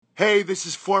Hey, this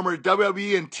is former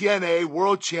WWE and TNA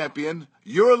World Champion,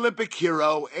 your Olympic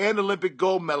hero, and Olympic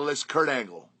gold medalist Kurt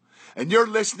Angle. And you're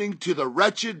listening to the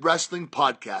Wretched Wrestling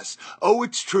Podcast. Oh,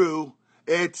 it's true.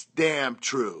 It's damn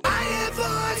true. I hear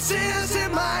voices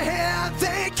in my head.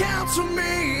 They counsel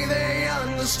me. They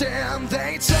understand.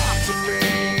 They talk to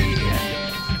me.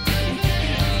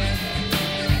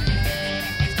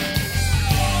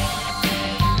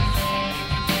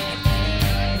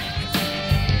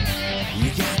 You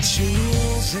got your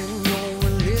rules and your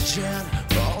religion,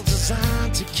 all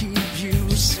designed to keep you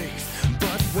safe.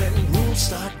 But when rules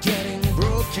start getting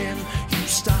broken, you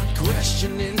start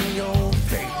questioning your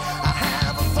faith. I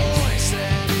have a voice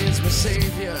that is my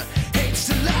savior, hates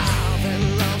to love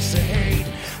and loves to hate.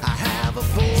 I have a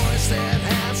voice that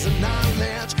has the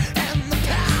knowledge and the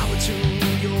power to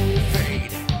your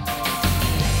fate. I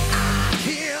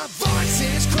hear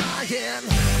voices crying,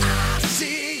 I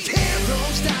see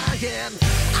heroes dying,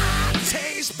 I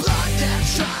taste blood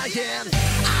that's trying,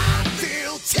 I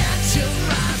feel tension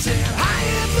rising. I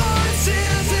hear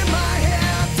voices in my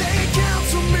head, they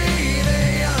counsel me,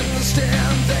 they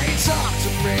understand, they talk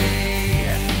to me,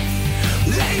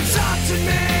 they talk to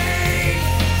me,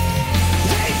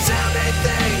 they tell me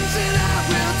things that I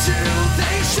will do,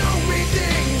 they show me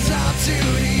things I'll do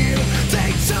to you,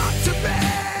 they talk to me.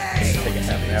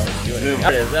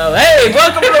 Hey,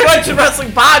 welcome to the Wretched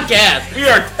Wrestling Podcast. We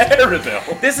are terrible.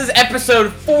 This is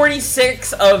episode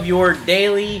 46 of your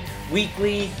daily,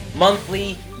 weekly,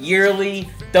 monthly, yearly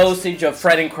dosage of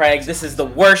Fred and Craig. This is the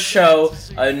worst show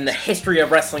in the history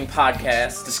of wrestling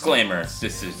podcasts. Disclaimer,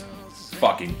 this is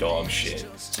fucking dog shit.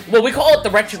 Well, we call it the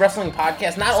Wretched Wrestling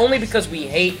Podcast not only because we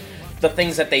hate the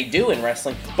things that they do in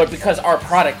wrestling, but because our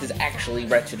product is actually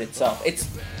wretched itself.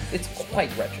 It's quite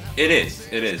wretched. It is,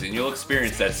 and you'll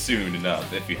experience that soon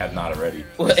enough if you have not already.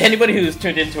 Well, anybody who's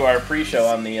tuned into our pre-show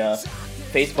on the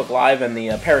Facebook Live and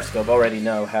the Periscope already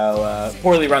know how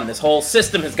poorly run this whole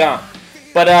system has gone.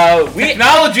 But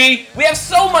Technology! we have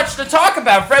so much to talk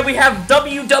about, Fred. We have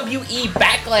WWE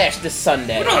Backlash this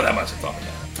Sunday. We don't have that much to talk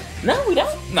about. No, we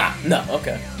don't? Nah. No,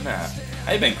 okay. Nah.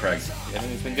 How you been, Craig?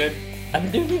 Everything's been good? I've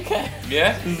been doing okay.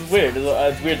 Yeah? This is weird.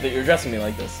 It's weird that you're addressing me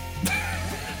like this.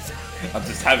 I'm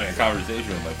just having a conversation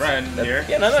with my friend here.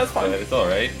 Yeah, no, that's fine. It's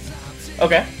alright.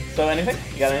 Okay, so anything?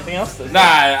 You got anything else?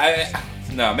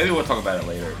 No, maybe we'll talk about it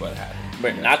later, what happened.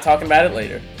 We're not talking about it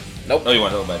later. Nope. Oh, you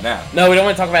want to talk about it now? No, we don't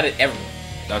want to talk about it ever.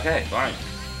 Okay, fine.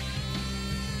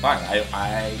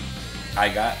 I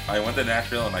went to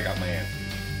Nashville and I got my answer.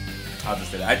 I'll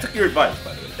just say that. I took your advice,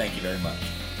 by the way. Thank you very much.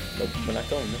 Nope, we're not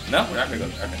going there. No, we're not going to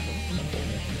go. Okay.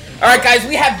 Alright guys,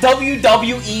 we have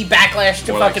WWE Backlash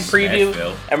to More like fucking preview,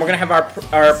 Smashville. and we're gonna have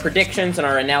our predictions and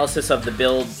our analysis of the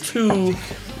build to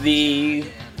the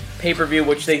pay-per-view,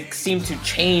 which they seem to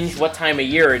change what time of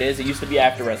year it is. It used to be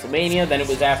after WrestleMania, then it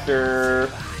was after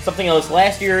something else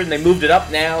last year, and they moved it up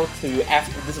now to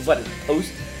after, this is what,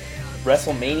 post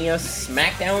WrestleMania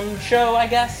SmackDown show, I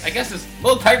guess? I guess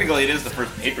technically it is the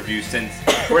first pay-per-view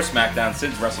or SmackDown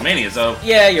since WrestleMania, so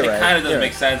Yeah, you're right. It kind of doesn't You're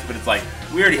make right. sense, but it's like,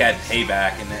 we already had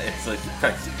Payback, and it's like...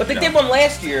 But they did one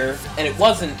last year, and it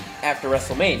wasn't after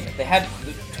WrestleMania. They had,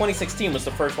 2016 was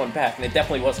the first one back, and it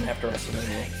definitely wasn't after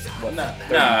WrestleMania. What, No,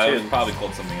 32? it was probably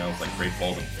called something else, like Great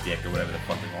Balls of Dick, or whatever the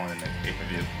fuck they wanted in that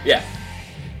pay-per-view. Yeah.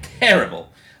 Terrible.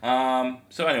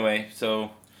 So anyway,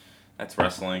 that's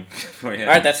wrestling.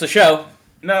 Alright, that's the show.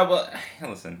 No, but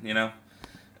listen,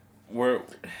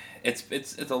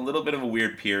 it's a little bit of a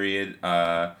weird period.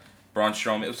 Braun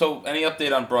Strowman. So, any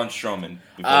update on Braun Strowman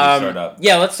before we start up?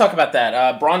 Yeah, let's talk about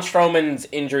that. Braun Strowman's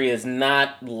injury is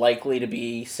not likely to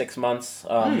be 6 months,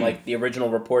 like the original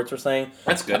reports were saying.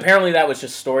 That's good. Apparently, that was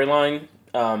just storyline.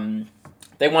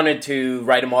 They wanted to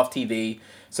write him off TV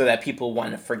so that people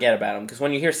want to forget about him. Because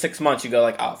when you hear 6 months, you go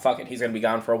like, oh, fuck it, he's going to be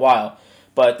gone for a while.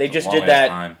 But they just did that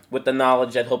time. with the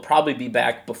knowledge that he'll probably be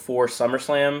back before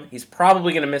SummerSlam. He's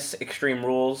probably going to miss Extreme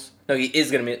Rules. No, he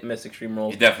is going to miss Extreme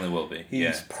Rules. He definitely will be.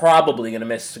 He's probably going to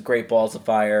miss Great Balls of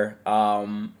Fire.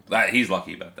 He's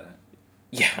lucky about that.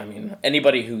 Yeah, I mean,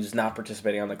 anybody who's not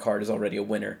participating on the card is already a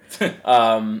winner.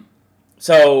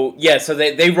 So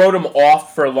they wrote him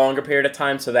off for a longer period of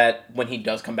time so that when he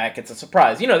does come back, it's a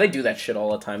surprise. They do that shit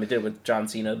all the time. They did it with John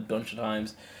Cena a bunch of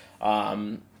times.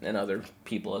 And other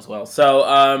people as well. So,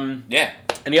 yeah.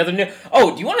 Any other news?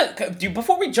 Oh,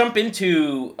 before we jump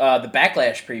into the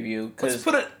Backlash preview, Let's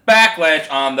put a Backlash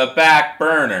on the back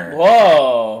burner.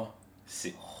 Whoa.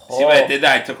 See what I did?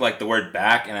 I took like the word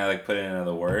back and I put in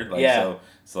another word. Yeah.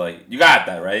 So like you got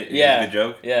that right? Yeah. Good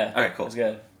joke. Yeah. Okay, cool.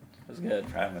 It was good.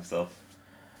 Proud of myself.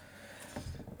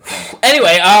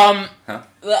 Anyway, Huh?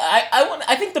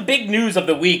 I think the big news of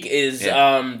the week is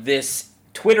this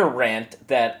Twitter rant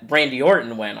that Randy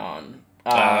Orton went on.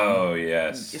 Oh,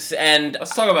 yes. And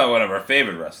let's talk about one of our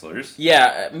favorite wrestlers.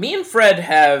 Yeah, me and Fred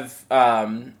have,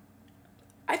 I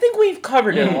think we've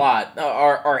covered it a lot,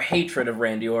 our hatred of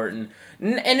Randy Orton.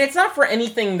 And it's not for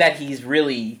anything that he's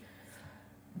really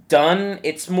done.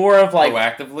 It's more of like...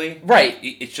 Proactively? Right.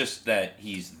 It's just that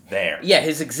he's there. Yeah,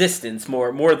 his existence,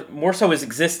 more so his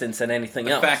existence than anything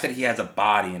else. The fact that he has a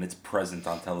body and it's present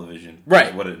on television right.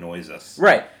 is what annoys us.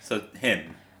 Right. So,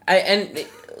 him.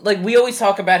 We always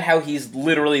talk about how he's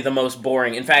literally the most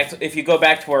boring. In fact, if you go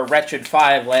back to our Wretched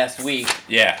 5 last week,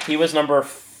 he was number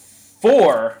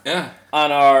 4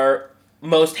 on our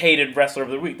most hated wrestler of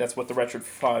the week. That's what the Wretched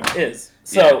 5 is.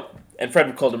 So, and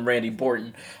Fred called him Randy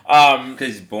Borton. Because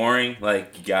he's boring.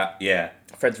 Like,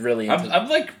 Fred's really into I'm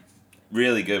like,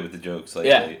 really good with the jokes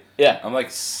lately. Yeah. I'm like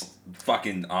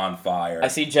fucking on fire. I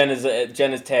see Jen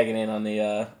is tagging in on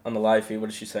the live feed. What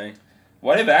is she saying?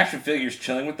 Why do you have action figures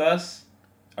chilling with us?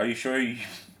 Are you sure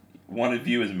one of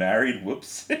you is married?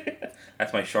 Whoops.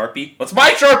 That's my Sharpie. What's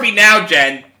my Sharpie now,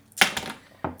 Jen?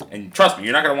 And trust me,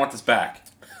 you're not going to want this back.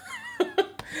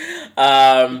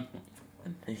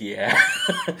 Yeah.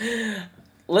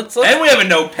 let's And we have a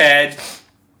notepad.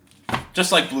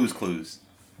 Just like Blue's Clues.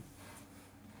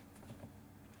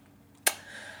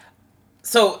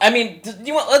 So, I mean,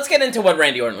 let's get into what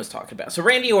Randy Orton was talking about. So,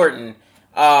 Randy Orton,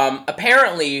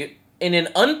 apparently, in an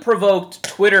unprovoked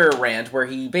Twitter rant where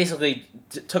he basically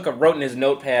wrote in his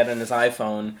notepad on his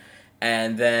iPhone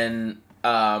and then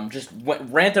just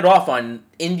ranted off on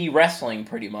indie wrestling,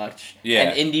 pretty much,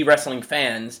 and indie wrestling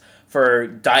fans for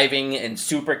diving and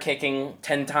super kicking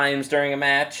 10 times during a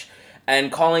match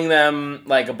and calling them,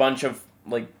 like, a bunch of,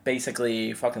 like,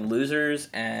 basically fucking losers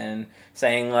and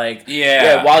saying, like,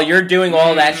 while you're doing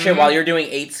all that shit, while you're doing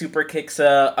 8 super kicks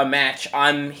a match,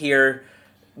 I'm here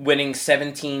winning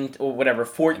 17 or whatever,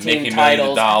 14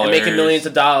 titles and making millions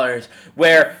of dollars.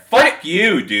 Where fuck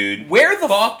you, dude.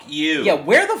 Fuck you? Yeah,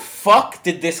 where the fuck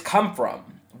did this come from?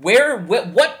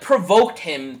 What provoked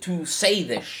him to say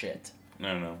this shit?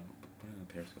 I don't know.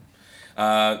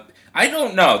 I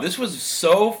don't know. This was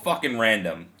so fucking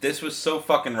random.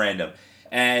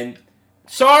 And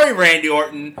sorry, Randy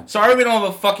Orton. Sorry we don't have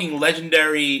a fucking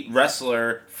legendary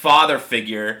wrestler father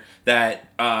figure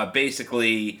that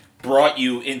basically brought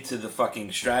you into the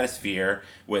fucking stratosphere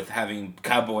with having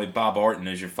Cowboy Bob Orton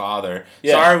as your father.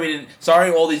 Yeah.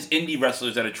 Sorry all these indie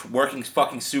wrestlers that are working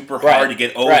fucking super hard to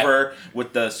get over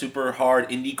with the super hard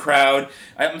indie crowd.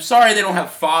 I'm sorry they don't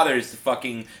have fathers to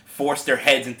fucking force their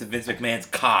heads into Vince McMahon's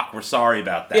cock. We're sorry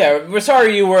about that. Yeah, we're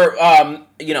sorry you were,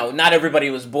 not everybody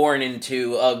was born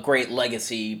into a great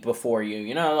legacy before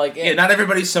you, like... Yeah, not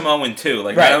everybody's Samoan, too.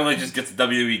 Like, not only just gets a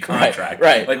WWE contract.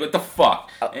 Right. Like, what the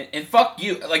fuck? And fuck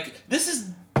you. Like,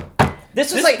 this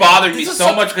bothered me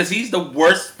so much because he's the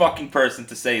worst fucking person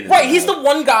to say this. Right, he's the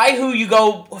one guy who you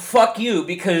go, fuck you,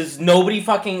 because nobody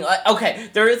fucking... okay,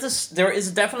 there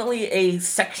is definitely a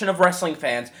section of wrestling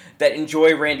fans that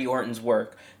enjoy Randy Orton's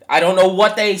work. I don't know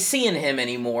what they see in him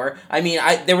anymore. I mean,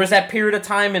 there was that period of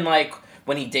time in, like,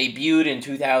 when he debuted in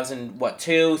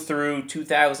 2002 through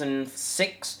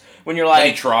 2006, when you're like... When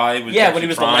he tried. When he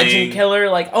was the Legend Killer.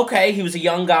 Like, okay, he was a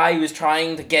young guy, he was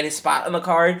trying to get his spot on the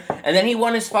card, and then he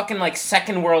won his fucking, like,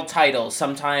 second world title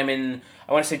sometime in,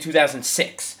 I want to say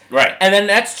 2006. Right. And then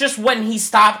that's just when he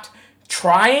stopped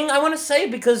trying, I want to say,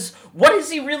 because what has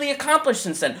he really accomplished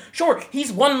since then? Sure, he's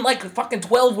won like fucking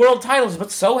 12 world titles,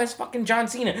 but so has fucking John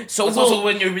Cena. So it's also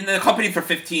when you're in the company for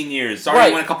 15 years. Sorry,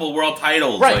 you won a couple of world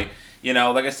titles. Right.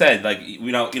 Like, like I said, like,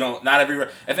 not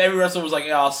if every wrestler was like,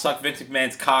 yeah, I'll suck Vince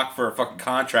McMahon's cock for a fucking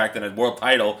contract and a world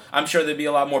title, I'm sure there'd be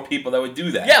a lot more people that would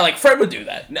do that. Yeah, like Fred would do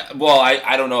that. No, well,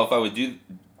 I don't know if I would do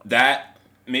that.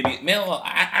 Maybe,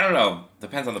 I don't know.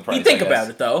 Depends on the price. You think about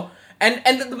it, though.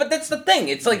 But that's the thing.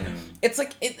 It's like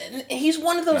he's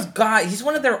one of those guys. He's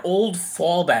one of their old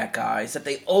fallback guys that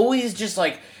they always just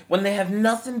like when they have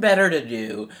nothing better to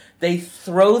do, they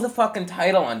throw the fucking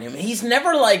title on him. He's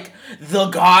never like the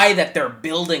guy that they're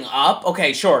building up.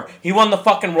 Okay, sure, he won the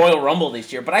fucking Royal Rumble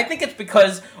this year, but I think it's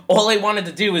because all they wanted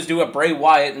to do was do a Bray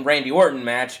Wyatt and Randy Orton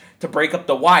match to break up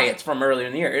the Wyatts from earlier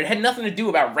in the year. It had nothing to do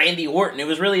about Randy Orton. It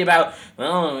was really about,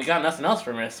 well, we got nothing else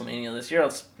from WrestleMania this year.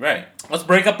 Let's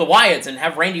break up the Wyatts and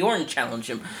have Randy Orton challenge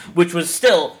him, which was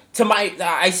still,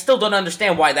 I still don't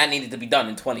understand why that needed to be done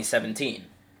in 2017.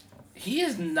 He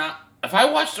is not... If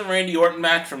I watched the Randy Orton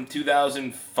match from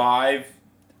 2005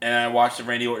 and I watched the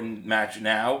Randy Orton match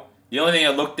now, the only thing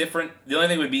that looked different, the only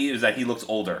thing would be is that he looks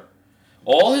older.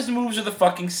 All his moves are the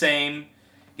fucking same.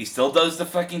 He still does the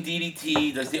fucking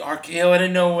DDT, does the RKO out of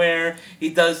nowhere, he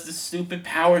does the stupid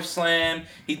power slam,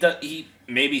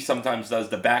 maybe sometimes does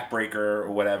the backbreaker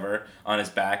or whatever on his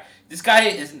back. This guy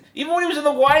is, even when he was in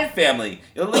the Wyatt family,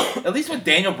 at least when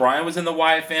Daniel Bryan was in the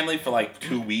Wyatt family for like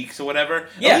 2 weeks or whatever,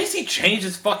 Yeah. at least he changed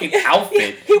his fucking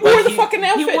outfit. He wore the fucking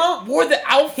outfit. He wore the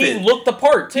outfit. He looked the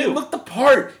part too. He looked the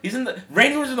part.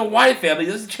 Randy was in the Wyatt family.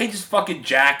 He doesn't change his fucking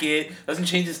jacket. Doesn't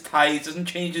change his tights. Doesn't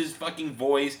change his fucking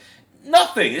voice.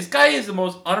 Nothing. This guy is the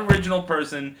most unoriginal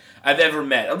person I've ever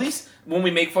met. At least when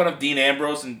we make fun of Dean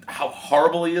Ambrose and how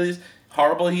horrible he is,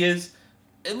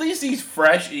 at least he's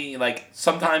fresh. He like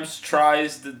sometimes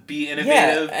tries to be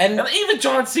innovative. Yeah, and even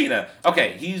John Cena.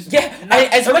 Okay, he's as at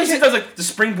much least he as- does like the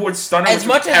springboard stunner, as which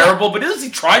much is as- terrible. But at least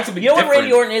he tried to be You know what different.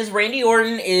 Randy Orton is? Randy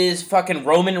Orton is fucking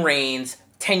Roman Reigns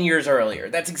 10 years earlier.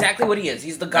 That's exactly what he is.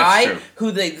 He's the guy true.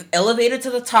 who they elevated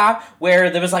to the top, where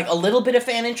there was like a little bit of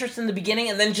fan interest in the beginning,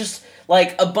 and then just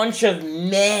like a bunch of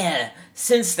meh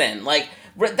since then. Like,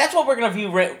 that's what we're going to view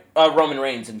Roman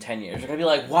Reigns in 10 years. We're going to be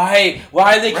like, why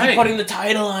do they keep Right. putting the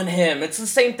title on him? It's the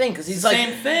same thing, because he's like,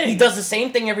 Same thing. he does the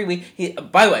same thing every week.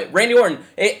 By the way, Randy Orton,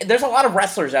 there's a lot of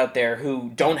wrestlers out there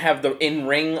who don't have the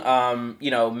in-ring,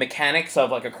 mechanics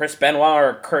of like a Chris Benoit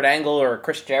or Kurt Angle or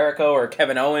Chris Jericho or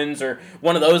Kevin Owens or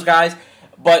one of those guys,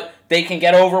 but they can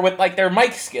get over with like their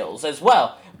mic skills as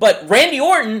well. But Randy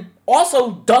Orton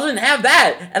also doesn't have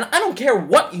that, and I don't care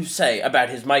what you say about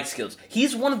his mic skills.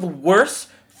 He's one of the worst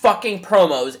fucking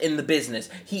promos in the business.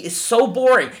 He is so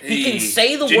boring. He can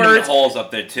say the Jinder words. Mahal's up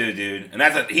there too, dude,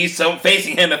 and he's so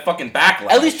facing him at fucking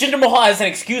Backlash. At least Jinder Mahal has an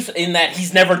excuse in that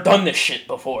he's never done this shit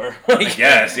before. Like, I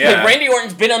guess, yeah. Like, Randy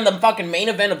Orton's been on the fucking main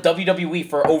event of WWE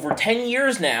for over 10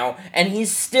 years now, and he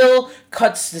still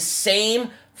cuts the same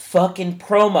fucking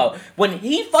promo. When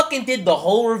he fucking did the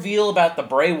whole reveal about the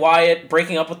Bray Wyatt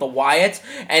breaking up with the Wyatts,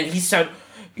 and he said,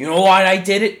 "You know why I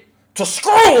did it? To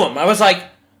screw him." I was like,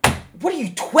 what are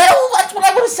you, 12? That's what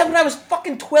I would have said when I was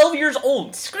fucking 12 years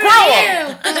old. Screw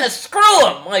him! I'm gonna screw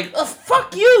him! Like,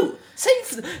 fuck you!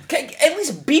 At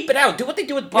least beep it out. Do what they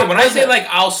do with Brock Yeah, when I say Lesnar. like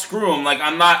I'll screw him, like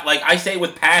I'm not like I say it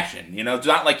with passion, you know, it's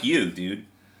not like you, dude.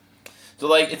 So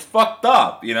like it's fucked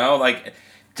up, you know, like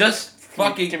just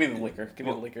fucking Give me the liquor. Give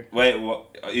me the liquor. Wait,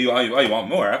 what? You want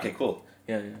more? Okay, cool.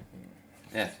 Yeah.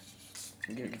 Yeah.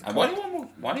 Give Why do you want more?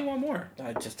 Why do you want more?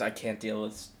 I can't deal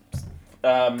with.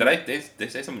 Did they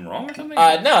say something wrong or something?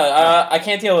 No. I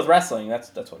can't deal with wrestling. That's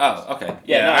what. Oh, okay.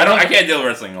 Yeah, Yeah, no, I can't deal with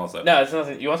wrestling also. No, it's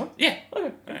nothing. You want some? Yeah.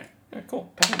 Okay. Alright. Alright,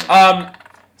 cool.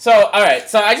 So, alright.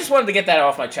 So, I just wanted to get that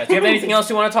off my chest. Do you have anything else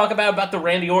you want to talk about the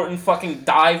Randy Orton fucking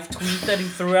dive tweet that he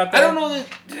threw out there? I don't know that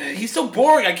he's so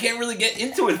boring. I can't really get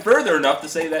into it further enough to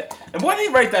say that. And why did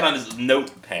he write that on his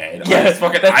notepad? Yeah, on his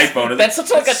fucking iPhone. that's such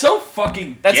like a so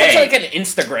fucking. That's gay. such like an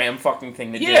Instagram fucking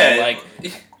thing to Yeah. do.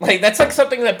 Like that's like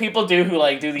something that people do who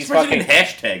like do these This person fucking. can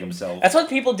hashtag himself. That's what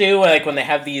people do like when they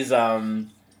have these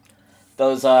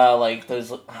those I'm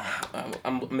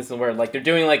missing the word, like they're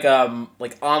doing like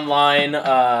online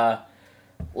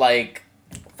like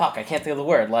fuck, I can't think of the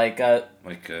word, like they're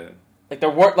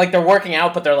working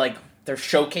out, but they're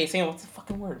showcasing. What's the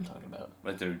fucking word I'm talking about?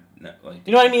 Like they're not, like.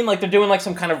 You know what I mean? Like they're doing like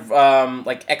some kind of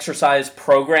like exercise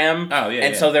program. Oh, yeah,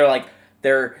 And yeah. so they're like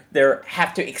they're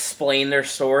have to explain their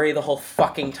story the whole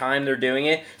fucking time they're doing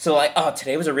it. So like, oh,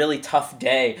 today was a really tough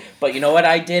day, but you know what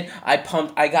I did? I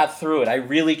got through it. I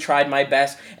really tried my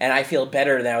best, and I feel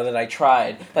better now that I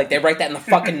tried. Like they write that in the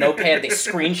fucking notepad, they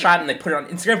screenshot it, and they put it on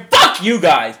Instagram. Fuck you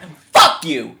guys. Fuck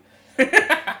you.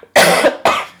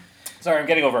 Sorry, I'm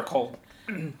getting over a cold.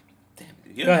 Damn,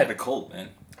 you Go ahead. have a cold, man.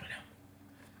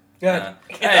 Go ahead.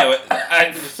 Anyway,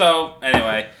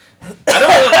 I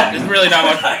don't. There's really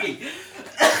not much.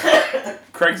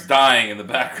 Craig's dying in the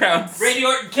background. Randy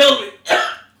Orton killed me.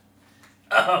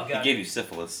 Oh He god. gave you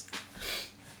syphilis.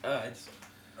 Oh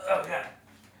god.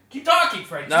 Keep talking,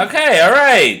 Frank. Okay, all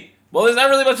right. Well, there's not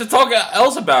really much to talk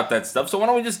else about that stuff. So why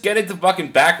don't we just get into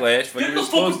fucking Backlash? Get the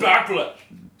fucking backlash.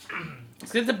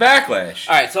 Let's get into Backlash.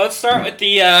 All right, so let's start with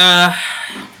the.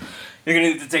 You're gonna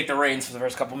need to take the reins for the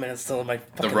first couple minutes till my. The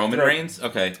fucking Roman throat. Reigns?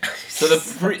 Okay. So the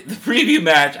preview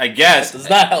match, I guess, Does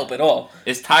not help at all.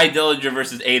 is Ty Dillinger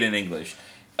versus Aiden English. Is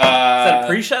that a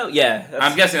pre-show? Yeah.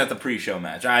 I'm guessing that's a pre-show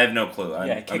match. I have no clue.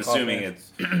 I'm kick off assuming there.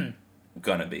 it's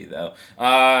gonna be though.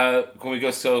 Can we go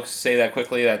say that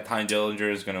quickly that Ty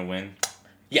Dillinger is gonna win?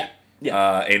 Yeah.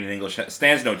 Aiden English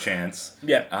stands no chance.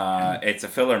 Yeah. It's a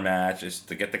filler match. It's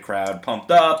to get the crowd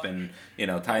pumped up, and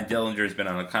Ty Dillinger has been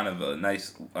on a kind of a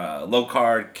nice low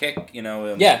card kick.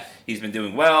 And Yeah. he's been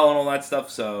doing well and all that stuff.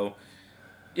 So,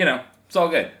 it's all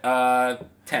good.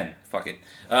 10. Fuck it.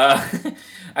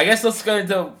 I guess let's go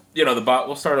into the bot.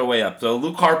 We'll start our way up. So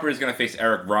Luke Harper is gonna face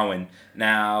Eric Rowan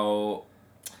now.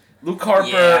 Luke Harper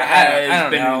Yeah, I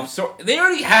don't been. know. So, they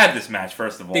already had this match,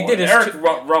 first of all. They did. Eric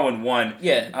Rowan won.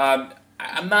 Yeah.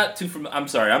 I'm not too. I'm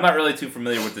sorry. I'm not really too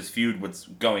familiar with this feud. What's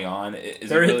going on?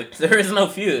 There is no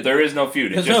feud. There is no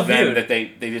feud. It's There's just no them feud. that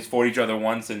they just fought each other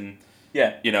once and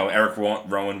Yeah. Eric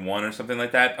Rowan won or something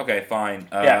like that. Okay, fine.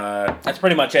 Yeah. That's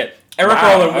pretty much it. Eric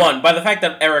Wow. Rowan won. By the fact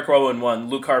that Eric Rowan won,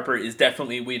 Luke Harper is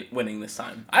definitely winning this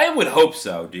time. I would hope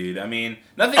so, dude. I mean,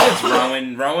 nothing against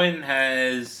Rowan. Rowan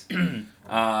has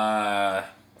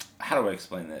how do I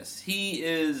explain this? He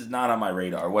is not on my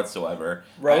radar whatsoever.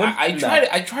 Rowan? I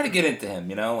try to get into him,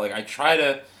 like I try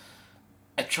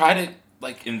to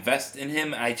like invest in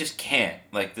him, and I just can't.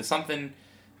 Like there's something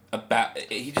about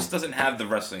he just doesn't have the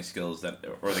wrestling skills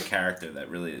or the character that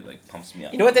really like pumps me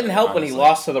up. You know what didn't help when he honestly.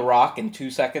 lost to The Rock in 2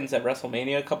 seconds at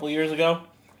WrestleMania a couple years ago?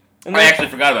 And I actually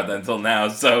forgot about that until now,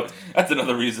 so that's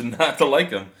another reason not to like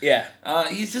him. Yeah.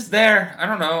 He's just there. I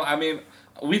don't know. I mean,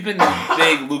 we've been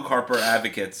big Luke Harper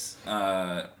advocates,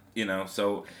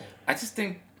 so I just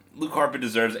think Luke Harper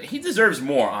deserves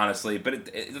more, honestly. But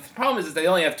the problem is they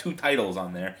only have 2 titles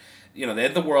on there. They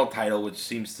have the world title, which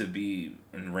seems to be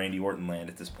in Randy Orton land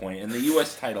at this point, and the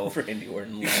U.S. title. Randy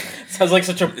Orton. Sounds like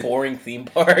such a boring theme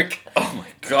park. Oh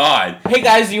my God! Hey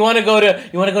guys, do you want to go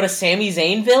to Sami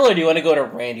Zaynville or do you want to go to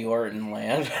Randy Orton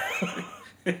land?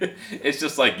 It's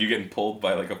just like you getting pulled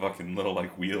by like a fucking little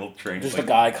like wheel train. Just like, a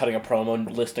guy cutting a promo and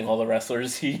listing all the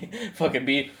wrestlers he fucking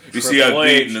beat. You see, I've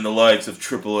beaten in the likes of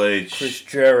Triple H, Chris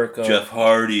Jericho, Jeff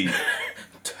Hardy,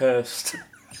 Test.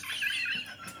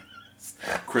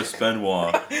 Chris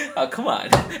Benoit. Oh, come on.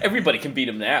 Everybody can beat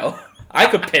him now. I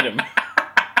could pin him.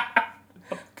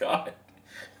 Oh, God.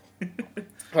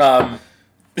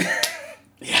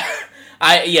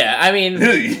 I mean,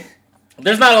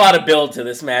 there's not a lot of build to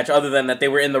this match other than that they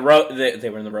were in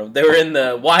the they were in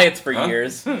the Wyatts for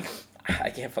years.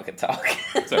 I can't fucking talk.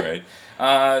 It's alright.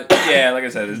 Like I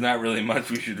said, there's not really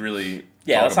much we should really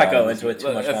let's talk not go about. into it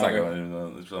too much Let's not longer. go into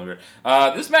it much longer.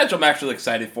 This match I'm actually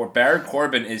excited for. Baron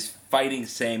Corbin is fighting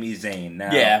Sami Zayn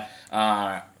now. Yeah.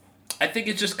 I think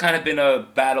it's just kind of been a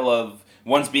battle of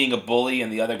one's being a bully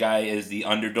and the other guy is the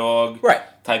underdog Right.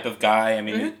 type of guy. I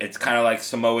mean, it's kind of like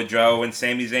Samoa Joe and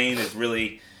Sami Zayn is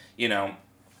really,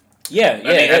 Yeah,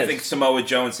 I think Samoa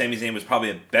Joe and Sami Zayn was probably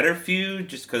a better feud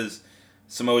just because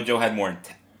Samoa Joe had more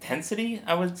intensity,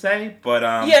 I would say. But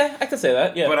I could say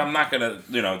that. Yeah, but I'm not gonna,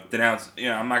 denounce.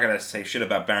 I'm not gonna say shit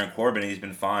about Baron Corbin. He's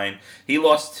been fine. He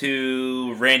lost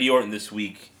to Randy Orton this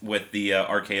week with the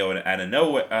RKO out of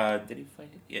nowhere. Did he fight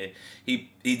it? Yeah,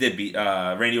 he did beat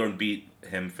Randy Orton beat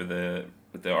him with the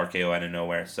RKO out of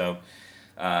nowhere. So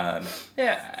I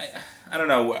don't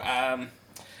know.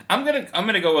 I'm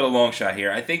gonna go with a long shot here.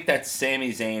 I think that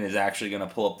Sami Zayn is actually gonna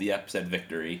pull up the upset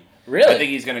victory. Really? I think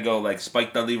he's gonna go like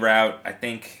Spike Dudley route. I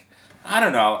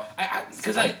don't know.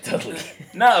 Spike Dudley.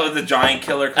 No, the Giant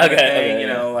Killer kind of Okay, thing. okay,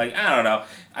 yeah. Like I don't know.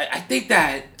 I think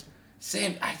that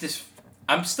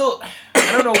I'm still.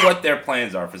 I don't know what their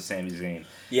plans are for Sami Zayn.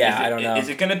 I don't know. Is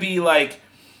it gonna be like?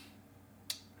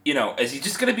 Is he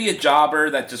just going to be a jobber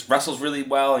that just wrestles really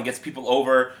well and gets people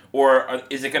over? Or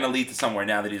is it going to lead to somewhere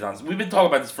now that he's on... We've been talking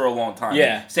about this for a long time.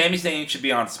 Yeah. Sami Zayn should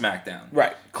be on SmackDown.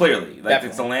 Right. Clearly. Like, Definitely.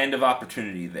 it's a land of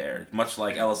opportunity there, much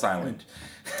like Ellis Island.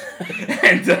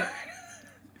 And...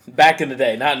 Back in the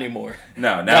day, not anymore.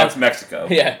 no, now it's Mexico.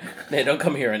 Yeah, don't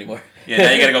come here anymore. Yeah,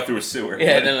 now you got to go through a sewer.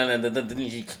 Yeah, no.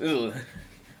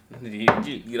 You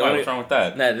don't What's wrong with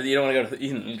that? Nah, you don't want to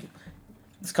go to...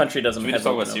 This country doesn't Should we have... just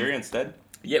talk about Syria instead?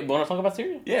 Yeah, we want to talk about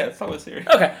Syria? Yeah, let's talk about Syria.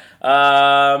 Okay.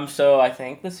 So I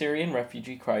think the Syrian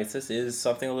refugee crisis is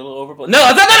something a little overblown. No,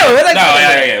 it's not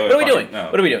that. What are we doing? No.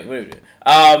 What are we doing?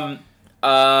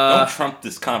 Don't trump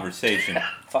this conversation.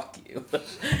 Fuck you.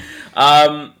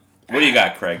 What do you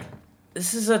got, Craig?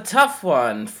 This is a tough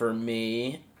one for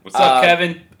me. What's up,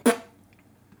 Kevin?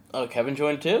 Oh, Kevin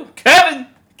joined too? Kevin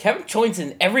joins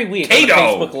in every week Kato!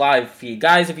 on the Facebook Live feed.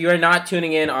 Guys, if you are not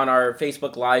tuning in on our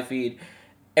Facebook Live feed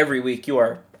every week, you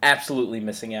are absolutely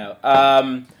missing out.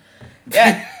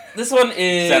 This one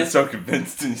is... Sounds so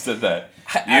convinced when you said that.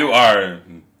 You are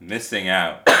missing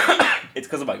out. It's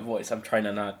because of my voice. I'm trying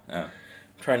to not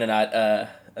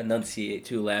enunciate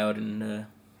too loud, and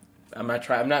I'm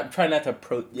trying not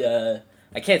to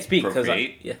I can't speak because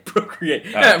procreate.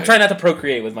 Oh, I'm okay. trying not to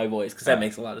procreate with my voice because that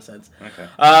makes a lot of sense. Okay.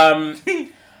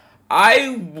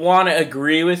 I want to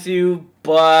agree with you,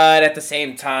 but at the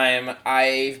same time,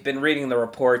 I've been reading the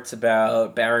reports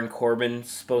about Baron Corbin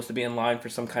supposed to be in line for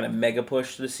some kind of mega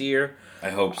push this year. I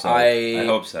hope so. I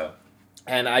hope so.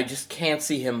 And I just can't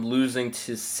see him losing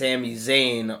to Sami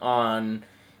Zayn on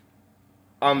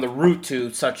the route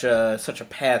to such a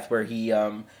path where he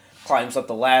climbs up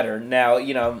the ladder.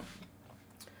 Now,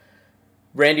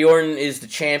 Randy Orton is the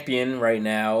champion right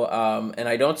now, and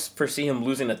I don't foresee him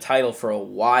losing the title for a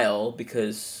while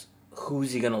because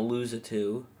who's he going to lose it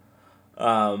to?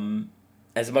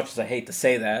 As much as I hate to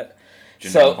say that.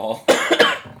 Hall.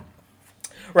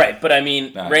 Right, but I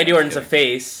mean, Randy Orton's a kidding.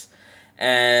 face,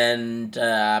 and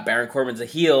Baron Corbin's a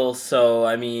heel, so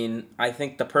I mean, I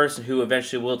think the person who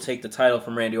eventually will take the title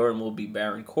from Randy Orton will be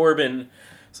Baron Corbin.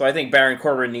 So I think Baron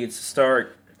Corbin needs to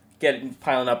start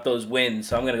piling up those wins,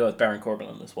 so I'm going to go with Baron Corbin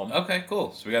on this one. Okay,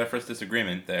 cool. So we got a first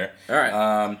disagreement there. All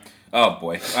right. Oh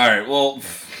boy. All right. Well,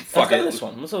 fuck Let's go it. to this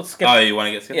one. Let's skip. Oh, you want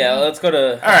to get skipped? Yeah, let's go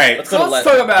to. All right. Let's So go to let's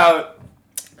talk about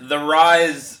the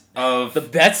rise of the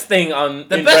best thing on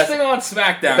the best thing on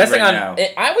SmackDown best thing right on. now.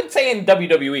 I would say in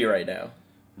WWE right now.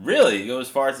 Really? You go as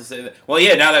far as to say that? Well,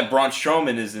 yeah. Now that Braun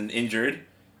Strowman isn't injured,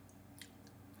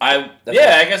 I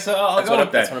guess I'll go with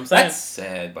that. That's what I'm saying. That's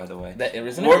sad, by the way. That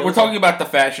isn't. We're talking about the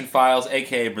Fashion Files,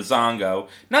 aka Brazongo.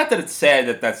 Not that it's sad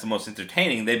that that's the most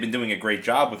entertaining. They've been doing a great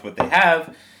job with what they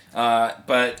have,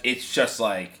 but it's just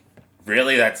like,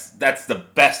 really, that's the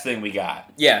best thing we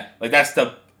got. Yeah. Like that's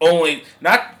the only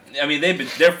not. I mean,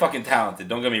 they're fucking talented.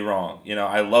 Don't get me wrong. You know,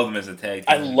 I love them as a tag team.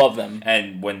 I love them.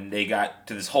 And when they got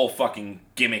to this whole fucking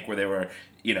gimmick where they were,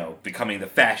 you know, becoming the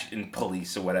fashion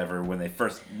police or whatever, when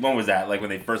was that? Like when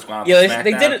they first went on Yeah, SmackDown?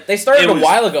 they did it. They started a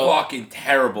while ago. Fucking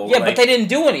terrible. Yeah, like, but they didn't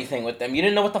do anything with them. You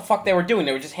didn't know what the fuck they were doing.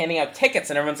 They were just handing out tickets,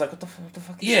 and everyone's like, "What the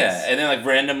fuck is this?" and then like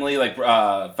randomly, like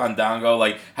Fandango,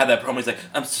 like had that promo. He's like,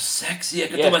 "I'm so sexy. I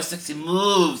can do my sexy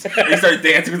moves." And he started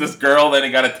dancing with this girl, then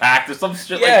he got attacked or some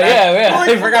shit like that. Yeah. Like,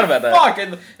 I forgot about that. Fuck,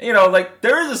 and you know, like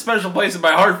there is a special place in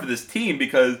my heart for this team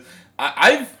because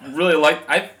I've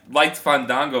liked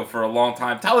Fandango for a long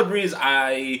time. Tyler Breeze,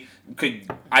 I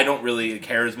don't really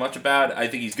care as much about. I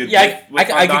think he's good. Yeah, with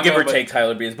I could give or but- take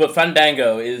Tyler Breeze, but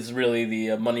Fandango is really the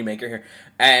moneymaker here.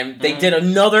 And they did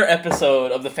another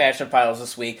episode of the Fashion Files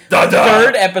this week.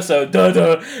 Third episode,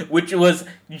 which was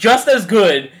just as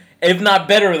good, if not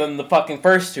better than the fucking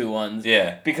first two ones.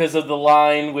 Yeah. Because of the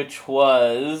line, which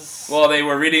was... Well, they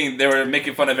were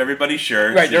making fun of everybody's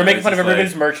shirts. Right, they were making fun of It's just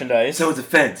everybody's merchandise. So it's a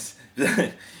fence.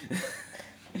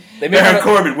 They made fun Baron of-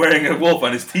 Corbin wearing a wolf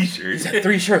on his t-shirt. He's had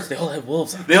 3 shirts, they all had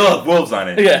wolves on. They all have wolves on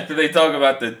it. Yeah. So they talk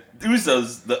about the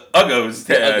Usos, the Uggos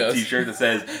Uggos. t-shirt that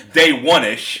says day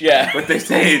one-ish. Yeah. But they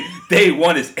say day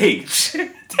one is H.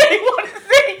 Day 1 is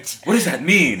H! What does that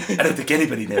mean? I don't think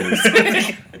anybody knows.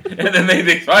 And then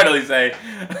they finally say,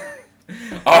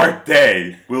 our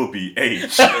day will be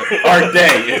H. Our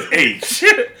day is H.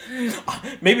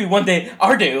 Maybe one day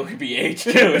our day will be H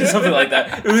too, or something like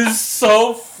that. It was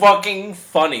so fucking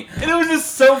funny. And it was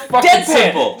just so fucking Deadpan.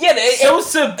 simple. Yeah, so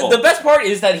simple. The best part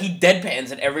is that he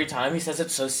deadpans it every time. He says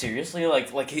it so seriously, like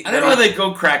he. I don't know how they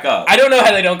go crack up. I don't know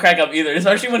how they don't crack up either,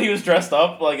 especially when he was dressed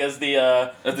up like as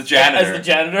the janitor. As the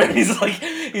janitor, he's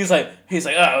like,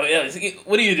 oh yeah,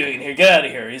 what are you doing here? Get out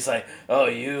of here. He's like, oh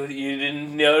you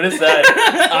didn't notice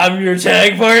that I'm your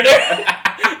tag partner.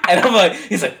 And I'm like,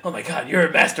 he's like, oh my god, you're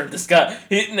a master of disguise.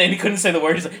 And then he couldn't say the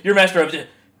word. He's like, you're a master of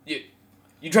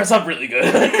you dress up really good.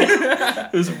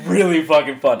 It was really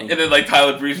fucking funny. And then like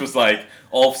Tyler Breeze was like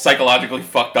all psychologically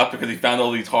fucked up because he found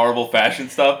all these horrible fashion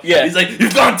stuff. Yeah. He's like,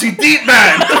 you've gone too deep,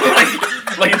 man.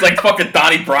 like he's like fucking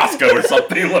Donnie Brasco or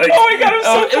something. Like, Oh my God, it was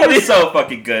so it funny. was so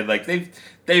fucking good. Like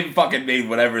they've fucking made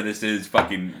whatever this is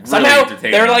fucking really Somehow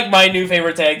entertaining. they're like my new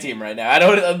favorite tag team right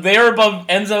now. They're above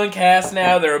Enzo and Cass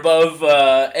now. They're above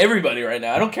everybody right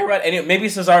now. I don't care about any. Maybe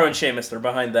Cesaro and Sheamus. They're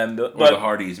behind them, or but the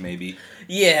Hardys maybe.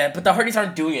 yeah, but the Hardys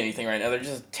aren't doing anything right now. They're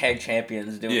just tag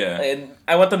champions doing. Yeah. And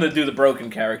I want them to do the broken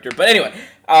character. But anyway,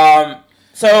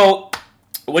 so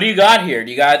what do you got here?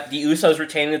 Do you got the Usos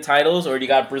retaining the titles, or do you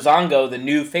got Brazongo, the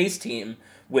new face team,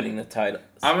 winning the titles?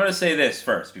 I'm gonna say this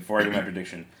first before I do my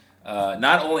prediction.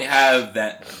 Not only have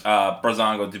that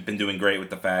Brazongo been doing great with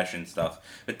the fashion stuff,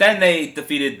 but then they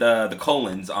defeated the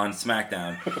Colons on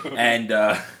SmackDown, and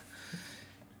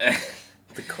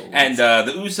The Colons. and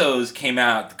the Usos came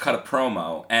out to cut a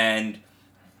promo, and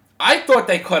I thought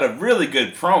they cut a really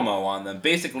good promo on them,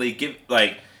 basically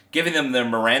giving them their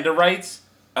Miranda rights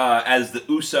as the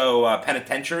Uso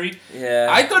penitentiary. Yeah.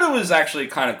 I thought it was actually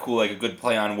kind of cool, like a good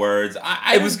play on words.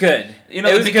 It was good. You know,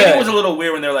 it the was beginning good. was a little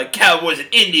weird when they were like Cowboys and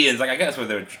Indians. Like I guess what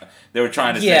they were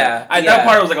trying to say. Yeah, That yeah.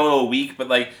 part was like a little weak, but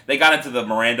like they got into the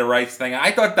Miranda rights thing.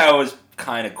 I thought that was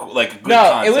kind of cool, like a good No,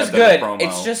 concept it was of a good. promo.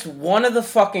 It's just one of the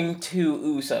fucking two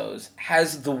Usos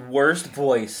has the worst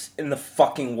voice in the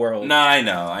fucking world. No, I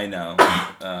know.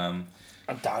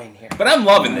 I'm dying here. But I'm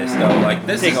loving this though. Like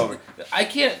this Take is, over. I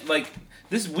can't like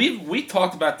this. We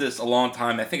talked about this a long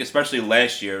time. I think especially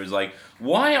last year. It was like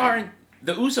why aren't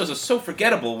the Usos are so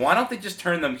forgettable. Why don't they just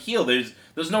turn them heel? There's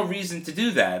no reason to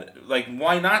do that. Like,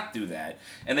 why not do that?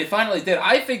 And they finally did.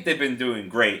 I think they've been doing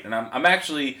great, and I'm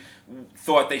actually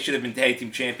thought they should have been tag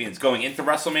team champions going into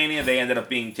WrestleMania. They ended up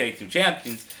being tag team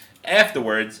champions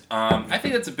afterwards. I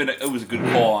think it was a good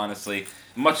call, honestly.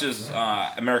 Much as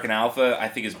American Alpha, I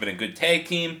think has been a good tag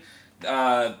team.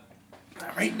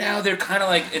 Right now, they're kind of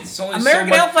like it's only American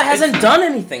so much, Alpha hasn't done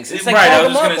anything since they Right, I called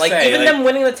was them just up. gonna Like say, even like- them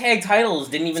winning the tag titles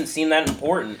didn't even seem that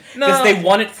important No. because they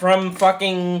won it from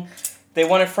fucking. They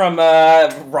won it from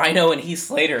Rhino and Heath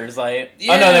Slater. Is like, oh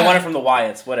no, Yeah. they won it from the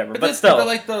Wyatts. Whatever, but still, they're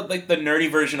like the nerdy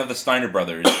version of the Steiner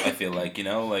brothers. I feel like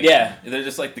like Yeah. they're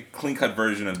just like the clean cut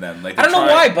version of them. Like I don't know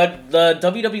they're why, trying- but the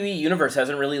WWE universe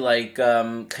hasn't really like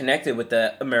connected with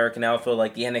the American Alpha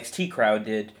like the NXT crowd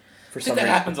did. For I some think that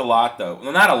reason. happens a lot, though.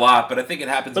 Well, not a lot, but I think it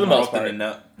happens For the more most often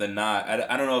part. than not.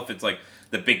 I don't know if it's like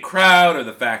the big crowd or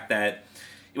the fact that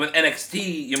with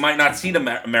NXT, you might not see the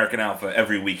American Alpha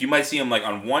every week. You might see them like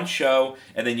on one show,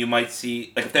 and then you might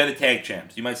see like if they're the tag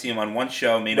champs, you might see them on one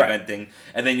show main Right. eventing,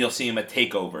 and then you'll see them at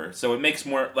Takeover. So it makes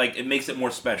it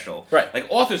more special. Right. Like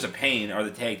Authors of Pain are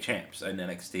the tag champs in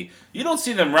NXT. You don't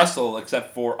see them wrestle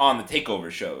except for on the Takeover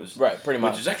shows. Right, pretty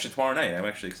much. Which is actually tomorrow night. I'm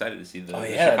actually excited to see the Oh,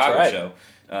 yeah, that's Chicago right. show.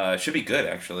 Should be good,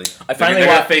 actually. I finally they're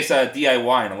gonna wa- face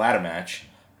DIY in a ladder match.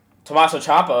 Tommaso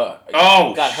Ciampa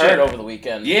got shit. hurt over the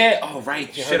weekend. Yeah. Oh, right.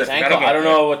 He Shit, hurt his I forgot ankle. about I don't that.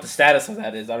 know what the status of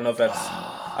that is. I don't know if that's.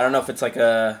 I don't know if it's like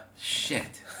a Shit.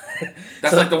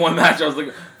 That's like the one match I was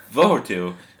looking forward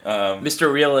to.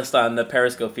 Mr. Realist on the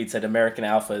Periscope feed said American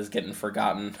Alpha is getting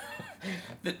forgotten.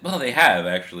 Well, they have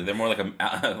actually. They're more like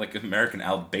a like American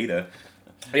Al Beta.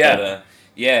 Yeah. But,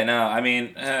 yeah. No. I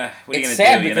mean, what are you It's gonna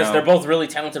sad do? because you know? they're both really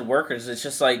talented workers. It's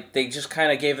just like they just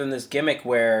kind of gave them this gimmick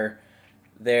where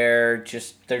they're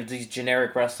these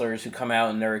generic wrestlers who come out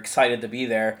and they're excited to be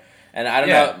there. And I don't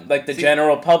know, like the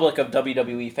general public of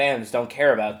WWE fans don't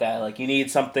care about that. Like you need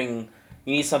something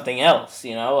else,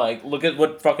 you know? Like look at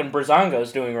what fucking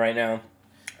Breezango's doing right now.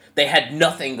 They had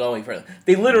nothing going for them.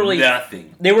 They literally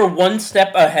nothing. They were one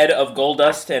step ahead of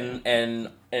Goldust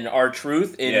and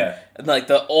R-Truth in like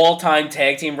the all-time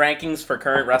tag team rankings for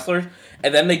current wrestlers,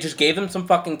 and then they just gave them some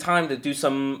fucking time to do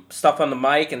some stuff on the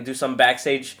mic and do some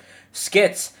backstage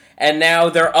skits, and now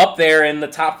they're up there in the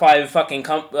top 5 fucking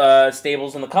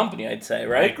stables in the company, I'd say,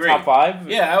 right? I agree. Top 5?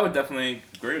 Yeah, I would definitely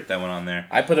agree with that one on there.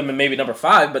 I put them in maybe number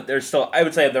 5, but they're still, I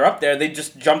would say they're up there. They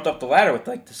just jumped up the ladder with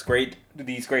like these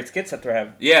great skits that they're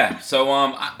having. Yeah,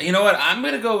 so you know what? I'm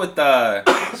gonna go with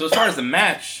so as far as the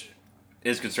match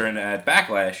is concerned at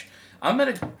Backlash, I'm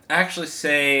gonna actually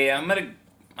say I'm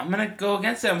gonna go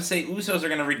against it. I'm gonna say Usos are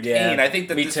gonna retain. Yeah, I think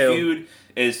that me this too. feud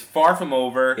is far from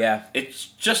over. Yeah. It's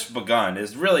just begun.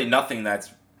 There's really nothing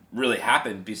that's really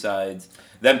happened besides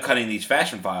them cutting these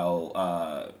Fashion File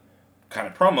kind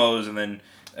of promos, and then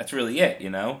that's really it. You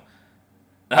know.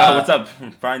 What's up?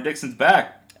 Brian Dixon's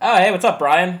back. Oh, hey, what's up,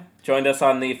 Brian? Joined us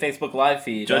on the Facebook Live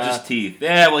feed. Judge's teeth.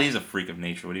 Yeah, well, he's a freak of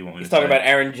nature. What do you want me He's to say? talking about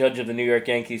Aaron Judge of the New York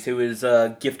Yankees, who is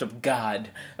a gift of God.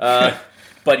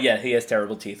 But yeah, he has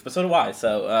terrible teeth. But so do I.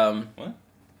 So, What?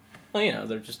 well, you know,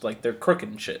 they're just like, they're crooked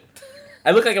and shit. I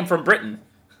look like I'm from Britain.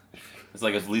 It's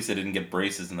like if Lisa didn't get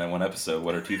braces in that one episode,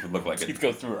 what her teeth would look like. Teeth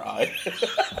go through her eye.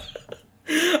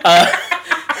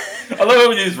 I love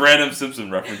when you use random Simpson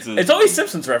references. It's always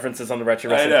Simpsons references on the Retro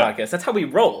Wrestling know. Podcast. That's how we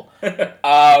roll.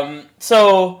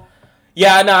 So,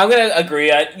 yeah, no, I'm going to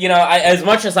agree. As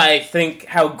much as I think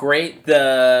how great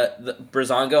the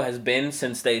Breezango has been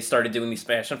since they started doing these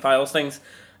Fashion Files things,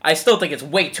 I still think it's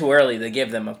way too early to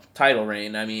give them a title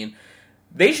reign. I mean,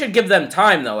 they should give them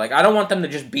time, though. Like, I don't want them to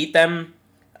just beat them.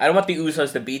 I don't want the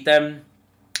Usos to beat them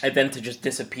and then to just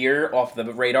disappear off the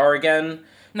radar again.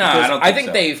 No, Because I don't I think think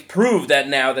so. they've proved that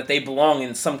now that they belong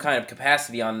in some kind of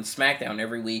capacity on SmackDown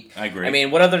every week. I agree. I mean,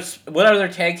 what other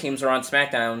tag teams are on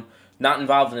SmackDown not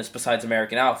involved in this besides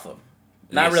American Alpha?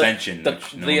 Not Ascension, Really. which no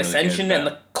The one really Ascension cares and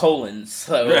about. the Colons.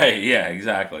 So, Right, yeah,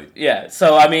 exactly. yeah,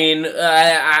 so I mean,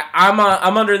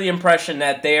 I'm under the impression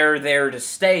that they're there to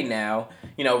stay now.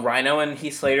 You know, Rhino and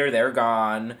Heath Slater, they're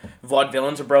gone.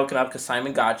 Vaudevillains are broken up because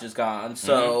Simon Gotch is gone.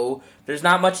 So there's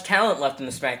not much talent left in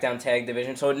the SmackDown tag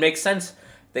division. So it makes sense.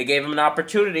 They gave them an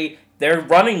opportunity. They're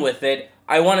running with it.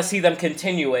 I want to see them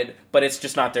continue it, but it's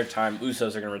just not their time.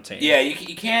 Usos are going to retain. Yeah,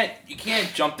 you can't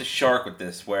jump the shark with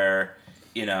this where,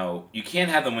 you know, you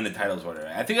can't have them win the titles order.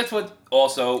 I think that's what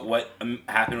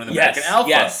happened with American Alpha.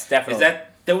 Yes, definitely. Is that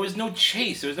there was no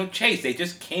chase. There was no chase. They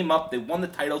just came up. They won the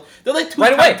titles. They're like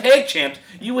Right two-time away. tag champs.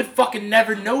 You would fucking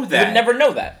never know that. You would never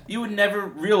know that. You would never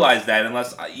realize that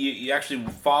unless you actually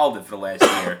followed it for the last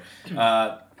year.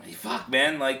 fuck,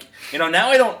 man. Like, now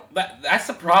I don't. That's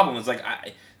the problem. It's like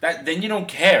then you don't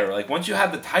care. Like once you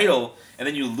have the title and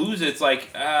then you lose it, it's like,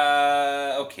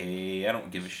 okay, I don't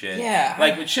give a shit. Yeah.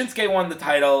 Like when Shinsuke won the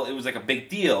title, it was like a big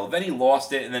deal. Then he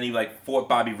lost it, and then he like fought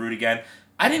Bobby Roode again.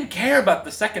 I didn't care about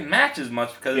the second match as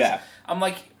much because I'm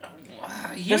like,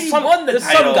 he won the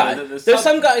title. There's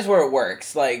some guys where it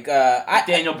works. Like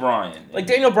Daniel Bryan. Like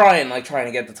Daniel Bryan, like trying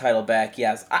to get the title back.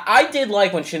 Yes, I did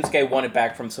like when Shinsuke won it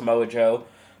back from Samoa Joe,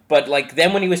 but like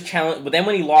then when he was challenged, but then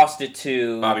when he lost it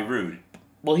to Bobby Roode.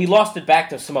 Well, he lost it back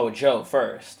to Samoa Joe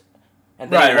first. And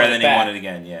then he won it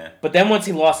again, yeah. But then once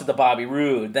he lost it to Bobby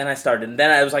Roode, then I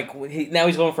was like, now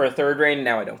he's going for a third reign, and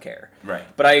now I don't care. Right.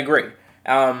 But I agree.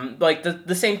 Like,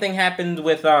 the same thing happened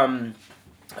with, I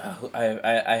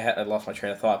lost my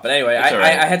train of thought. But anyway,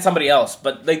 I had somebody else.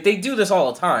 But like, they do this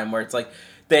all the time, where it's like,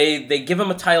 they give him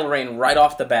a title reign right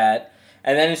off the bat,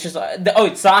 and then it's just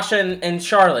it's Sasha and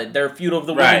Charlotte. They're a feud of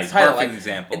the women's title. Perfect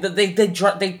example.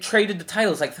 They traded the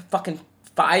titles like fucking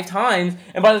 5 times,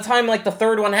 and by the time like the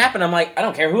third one happened, I'm like, I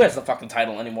don't care who has the fucking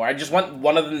title anymore. I just want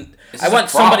one of them. I want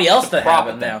somebody else to have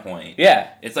it now. Point. Yeah,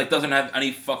 it's like doesn't have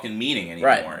any fucking meaning anymore.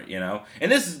 Right. And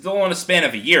this is still on a span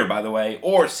of a year, by the way,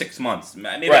 or 6 months.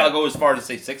 Maybe I'll go as far as to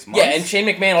say 6 months. Yeah, and Shane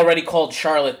McMahon already called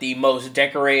Charlotte the most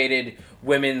decorated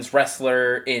women's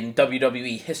wrestler in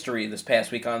WWE history this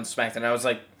past week on SmackDown. I was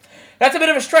like, that's a bit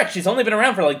of a stretch. She's only been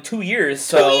around for like 2 years.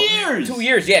 So 2 years? 2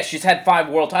 years, yeah. She's had 5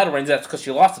 world title reigns. That's because she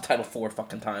lost the title 4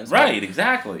 fucking times. Right,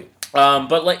 exactly.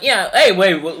 But like, yeah, hey,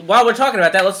 wait, while we're talking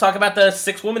about that, let's talk about the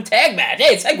 6-woman tag match.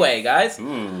 Hey, segue, guys.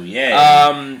 Ooh,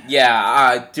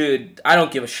 yeah. Dude, I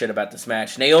don't give a shit about this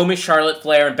match. Naomi, Charlotte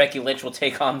Flair, and Becky Lynch will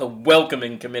take on the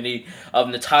welcoming committee of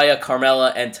Natalya,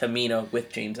 Carmella, and Tamina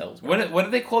with James Ellsworth. What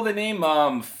did they call the name?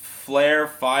 Flair,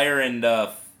 Fire, and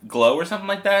Glow or something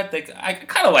like that. I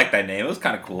kind of like that name. It was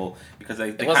kind of cool because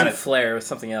it wasn't Flair, it was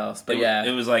something else. But yeah, it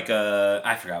was like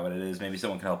I forgot what it is. Maybe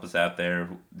someone can help us out there.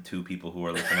 2 people who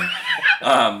are listening.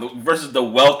 Versus the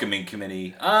welcoming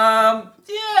committee.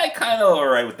 I kind of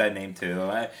alright with that name too.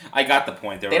 I got the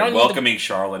point. They were welcoming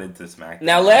Charlotte into SmackDown.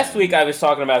 Now last week I was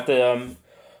talking about the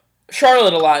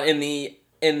Charlotte a lot in the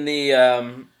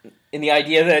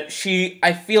idea that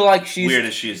I feel like she's weird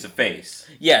as she is a face.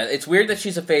 Yeah, it's weird that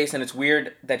she's a face, and it's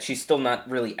weird that she's still not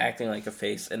really acting like a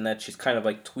face, and that she's kind of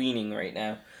like tweening right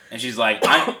now. And she's like,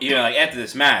 after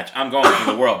this match, I'm going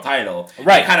for the world title.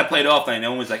 Right. They kind of played off, and no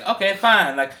one was like, okay,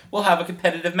 fine, like we'll have a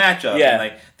competitive matchup. Yeah. And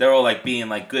like they're all like being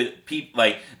like good people,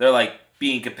 like they're like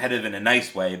being competitive in a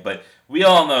nice way, but we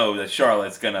all know that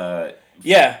Charlotte's gonna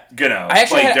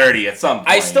play dirty at some point.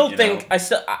 I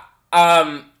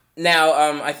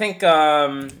think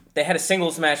they had a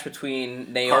singles match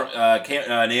between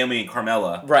Naomi and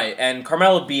Carmella. Right, and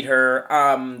Carmella beat her.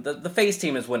 The face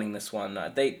team is winning this one.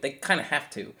 They kind of have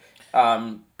to,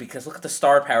 because look at the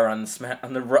star power on the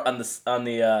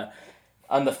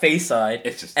face side.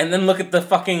 It's just, and then look at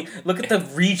the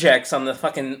rejects on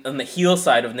the heel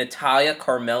side of Natalya,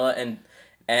 Carmella,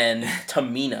 and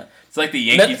Tamina. It's like the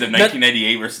Yankees of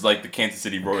 1998 versus like the Kansas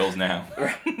City Royals now.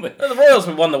 The Royals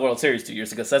won the World Series 2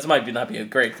 years ago, so that might not be a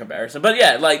great comparison. But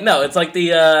yeah, like no, it's like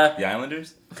the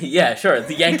Islanders. Yeah, sure.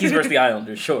 The Yankees versus the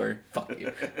Islanders. Sure. Fuck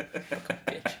you, fucking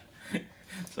bitch.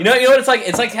 You know what it's like?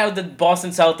 It's like how the Boston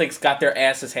Celtics got their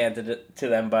asses handed to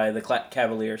them by the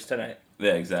Cavaliers tonight.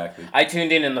 Yeah, exactly. I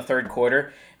tuned in the third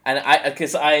quarter. And I'm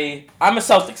a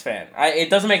Celtics fan.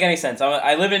 It doesn't make any sense.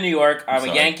 I live in New York. I'm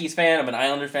a Yankees fan. I'm an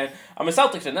Islanders fan. I'm a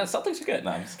Celtics fan. No, Celtics are good. No,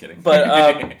 I'm just kidding. But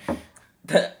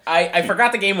I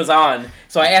forgot the game was on,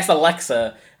 so I asked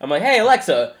Alexa. I'm like, hey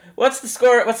Alexa, what's the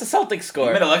score? What's the Celtics score?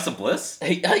 You met Alexa Bliss?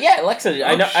 Yeah, Alexa.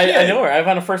 I know her. I have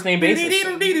on a first name basis.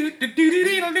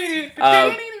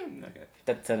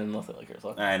 That sounded nothing like her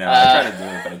song. I know. I try to do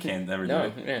it, but I can't never do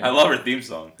it. Yeah. I love her theme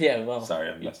song. Yeah, well. Sorry,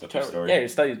 I messed up her story. Yeah,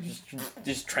 you're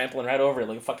just trampling right over it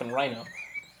like a fucking rhino.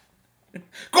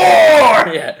 Gore!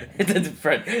 Yeah,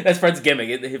 that's Fred's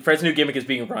gimmick. Fred's new gimmick is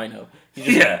being a rhino.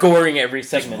 He's just goring every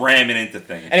segment. Just ramming into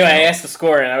things. Anyway, I asked the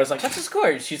score, and I was like, what's the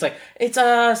score? She's like, it's,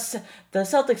 the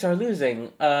Celtics are losing,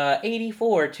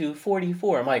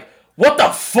 84-44. I'm like, what the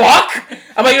fuck?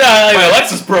 I'm like, my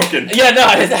Alexa's broken. Yeah,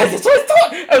 no, that's what I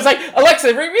thought. I was like,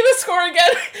 Alexa, read me the score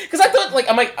again. Because I thought, like,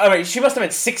 I'm like, all right, she must have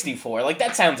been 64. Like,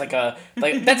 that sounds like a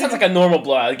normal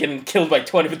blowout, getting killed by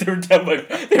 20, but they were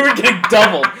getting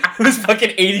doubled. It was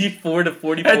fucking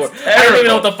 84-44. I don't even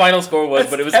know what the final score was,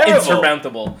 but it was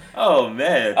insurmountable. Oh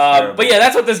man. But yeah,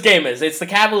 that's what this game is. It's the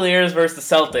Cavaliers versus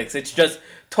the Celtics. It's just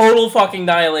total fucking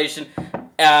annihilation.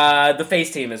 The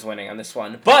face team is winning on this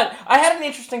one. But I had an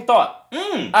interesting thought.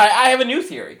 I have a new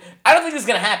theory. I don't think this is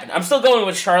going to happen. I'm still going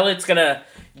with Charlotte's going to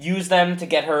use them to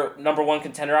get her number one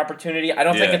contender opportunity. I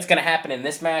don't think Yeah. it's going to happen in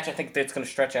this match. I think it's going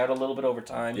to stretch out a little bit over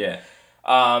time. Yeah.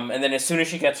 And then as soon as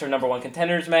she gets her number one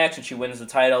contenders match and she wins the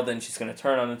title, then she's going to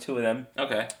turn on the two of them.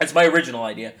 Okay. That's my original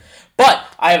idea. But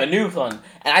I have a new one,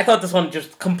 and I thought this one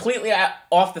just completely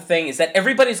off the thing, is that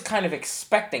everybody's kind of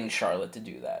expecting Charlotte to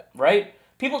do that, right?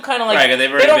 People kind of like... Right, 'cause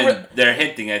they've they don't already they're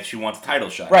hinting that she wants a title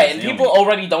shot. Right, That's and the people only-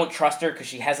 already don't trust her because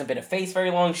she hasn't been a face very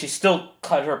long. She still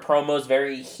cut her promos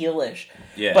very heelish.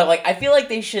 Yeah. But like, I feel like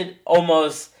they should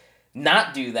almost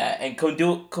not do that and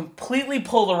completely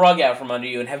pull the rug out from under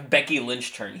you and have Becky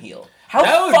Lynch turn heel. How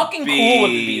That would fucking cool would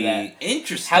it be that?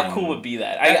 Interesting. How cool would be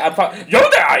that? I'm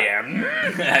Yoda, I am.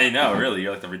 I know, really.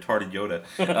 You're like the retarded Yoda.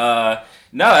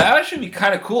 No, that actually be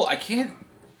kind of cool. I can't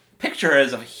picture her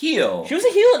as a heel. She was a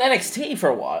heel in NXT for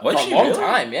a while. Was for she a long really?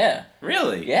 time, yeah.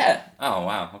 Really? Yeah. Oh,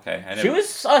 wow. Okay. She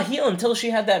was a heel until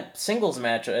she had that singles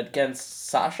match against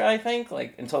Sasha, I think,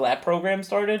 like until that program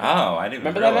started. Oh, I didn't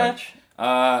Remember realize. that match?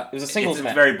 It was a singles it's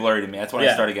match. very blurry to me. That's when I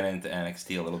Yeah. started getting into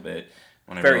NXT a little bit.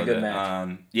 When I Very realized good that.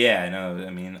 match. Yeah, I know. I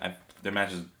mean, their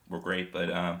matches were great, but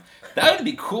that would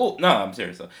be cool. No, I'm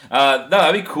serious though. No,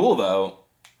 that'd be cool though.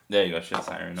 There you go, shit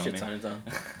siren on Shit me. sign's on.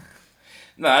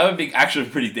 No, that would be actually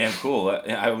pretty damn cool.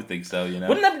 I would think so. You know.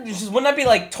 Wouldn't that be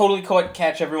like totally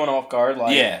catch everyone off guard?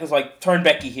 Like, Yeah. It's like turn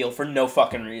Becky heel for no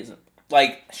fucking reason.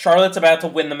 Like Charlotte's about to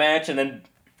win the match, and then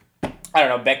I don't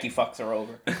know, Becky fucks her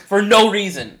over for no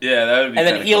reason. Yeah, that would be. And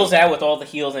then kinda heels cool. out with all the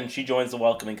heels, and she joins the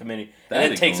welcoming committee. That'd And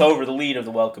then be takes cool. over the lead of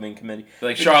the welcoming committee.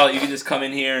 Like Charlotte, you can just come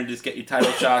in here and just get your title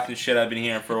shots and shit. I've been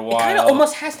here for a while. It kind of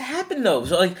almost has to happen though.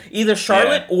 So like either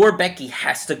Charlotte or Becky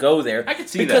has to go there. I could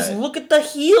see because that. look at the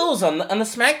heels on the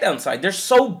SmackDown side. They're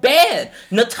so bad.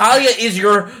 Natalya is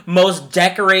your most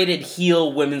decorated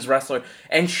heel women's wrestler,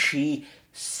 and she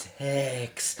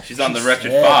sucks. She's on the She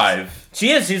Wretched sucks. 5.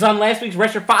 She is. She's on last week's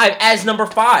Wretched 5 as number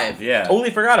 5. Yeah. Totally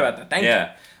forgot about that. Thank you.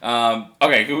 Yeah.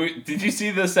 Okay. Did you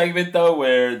see the segment though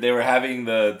where they were having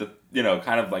the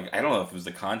kind of like, I don't know if it was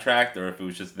the contract or if it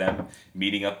was just them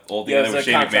meeting up all Yeah, it together was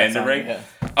with a Shane McMahon in the contract ring?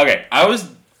 signing, Okay,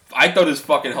 I thought it was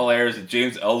fucking hilarious that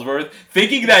James Ellsworth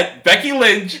thinking that Becky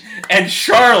Lynch and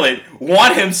Charlotte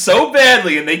want him so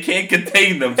badly and they can't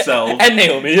contain themselves. And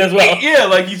Naomi as well. Yeah,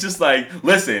 like he's just like,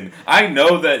 listen, I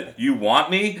know that you want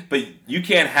me, but you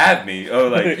can't have me. Oh,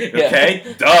 like, Yeah.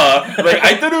 okay, duh. Like,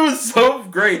 I thought it was so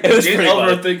great. It was James pretty Ellsworth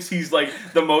funny. thinks he's like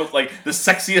the most, like, the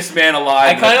sexiest man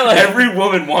alive. I kinda like- every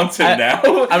woman wants him now.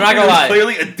 I'm not gonna He's lie.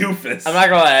 clearly a doofus. I'm not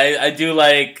gonna lie, I do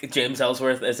like James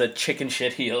Ellsworth as a chicken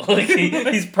shit heel. Like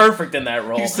he's perfect in that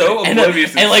role. He's so and,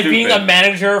 oblivious and like being a stupid.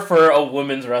 manager for a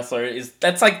women's wrestler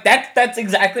that's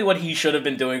exactly what he should have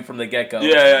been doing from the get go.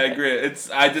 Yeah, I agree. I just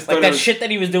Like thought it that was, shit that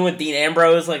he was doing with Dean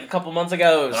Ambrose like a couple months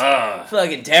ago was Ugh.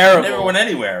 fucking terrible. never went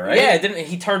anywhere, right? Yeah,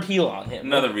 he turned heel on him.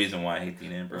 Another reason why I hate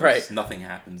Dean Ambrose. Right. Nothing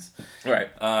happens. Right.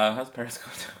 How's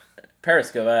Periscope doing?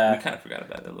 Periscope. We kind of forgot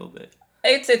about it a little bit.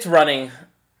 It's running.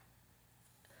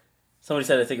 Somebody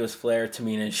said I think it was Flair.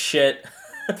 Tamina is shit.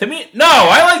 No,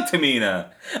 I like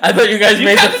Tamina. I thought you guys You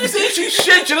made can't the. even say she's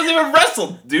shit. She doesn't even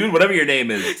wrestle, dude. Whatever your name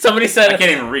is. Somebody said I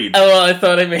can't even read. Oh, well, I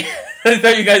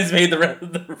thought you guys made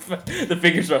the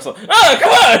figures wrestle. Oh,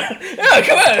 come on! Oh,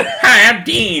 come on! Hi, I'm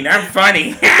Dean. I'm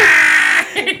funny.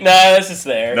 No, that's just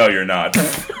there. No, you're not.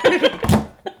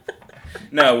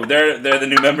 No, they're the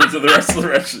new members of the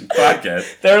Wrestling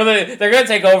podcast. They're gonna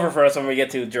take over for us when we get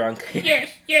too drunk. Yes.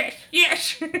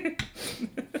 Yes.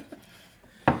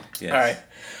 All right.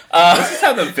 Let's just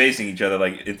have them facing each other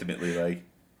like intimately, like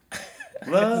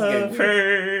love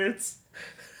hurts,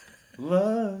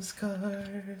 love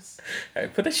scars. All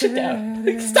right, put that shit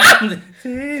down. Stop!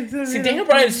 See, Daniel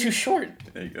Bryan's too short.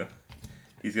 There you go.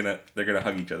 They're gonna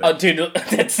hug each other. Oh, dude,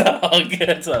 that's not a hug.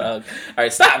 That's not a hug. All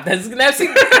right, stop. That's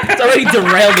already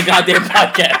derailed the goddamn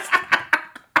podcast.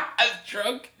 I'm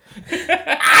drunk.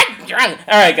 I'm drunk.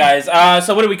 All right, guys.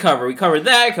 So what did we cover? We covered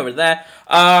that.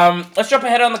 Let's jump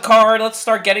ahead on the card. Let's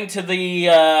start getting to the.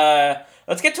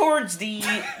 Let's get towards the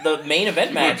main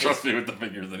event You don't matches. trust me with the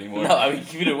figures anymore. No, I mean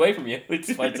keep it away from you.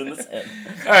 It's fights in this head.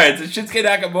 All right, so Shinsuke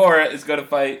Nakamura is gonna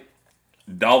fight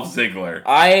Dolph Ziggler.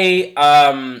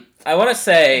 I want to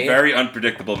say Very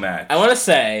unpredictable match. I want to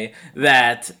say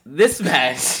that this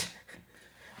match,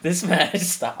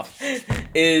 stop,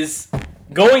 is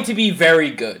going to be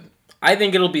very good. I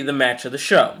think it'll be the match of the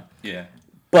show. Yeah.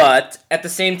 But at the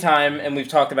same time, and we've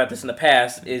talked about this in the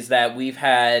past, is that we've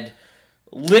had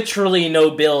literally no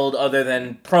build other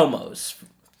than promos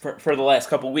for the last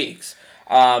couple weeks.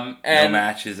 No And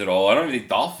matches at all. I don't even think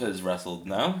Dolph has wrestled,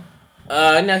 no?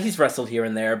 no, he's wrestled here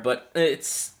and there, but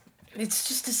it's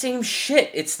just the same shit.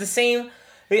 It's the same.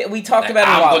 We talked about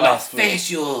it a lot last week.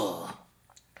 you.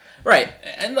 Right.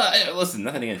 And listen,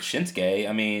 nothing against Shinsuke.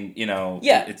 I mean,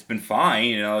 Yeah. it's been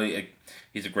fine.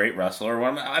 He's a great wrestler.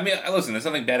 I mean, listen, there's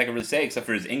nothing bad I can really say except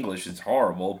for his English is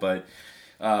horrible. But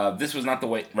this was not the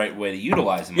right way to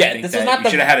utilize him. Yeah, I think this that is not you the-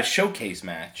 should have had a showcase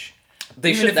match.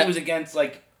 Even if it was against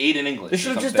like Aiden English. They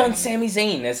should have just done Sami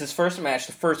Zayn as his first match,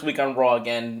 the first week on Raw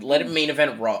again. Let it main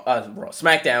event Raw,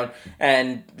 SmackDown,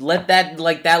 and let the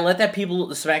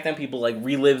SmackDown people like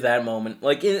relive that moment,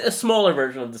 like in a smaller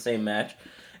version of the same match,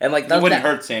 and like it wouldn't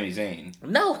hurt Sami Zayn.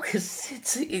 No, because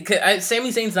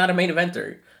Sami Zayn's not a main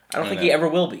eventer. I don't think he ever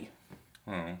will be.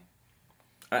 Oh.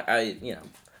 I It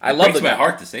love breaks the guy. my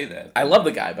heart to say that. I love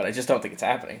the guy, but I just don't think it's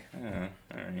happening. Yeah,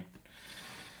 all right.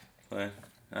 But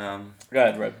Go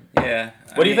ahead, Red. yeah.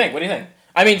 What do you think? What do you think?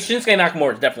 I mean, Shinsuke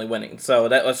Nakamura is definitely winning, so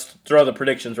let's throw the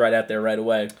predictions right out there right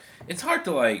away. It's hard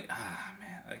to man,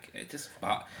 like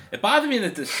it bothers me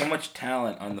that there's so much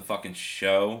talent on the fucking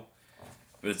show,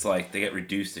 but it's like they get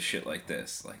reduced to shit like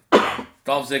this. Like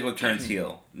Dolph Ziggler turns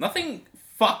heel. Nothing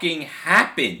fucking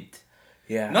happened.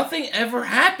 Yeah. Nothing ever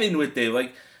happened with it.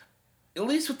 Like at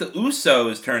least with the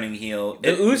Usos turning heel,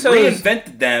 The it Usos-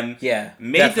 reinvented them. Yeah,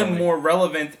 made definitely. them more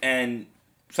relevant and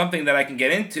something that I can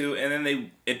get into, and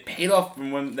then it paid off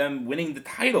from them winning the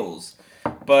titles.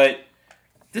 But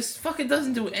this fucking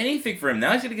doesn't do anything for him.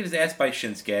 Now he's gonna get his ass by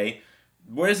Shinsuke.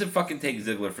 Where does it fucking take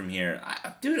Ziggler from here?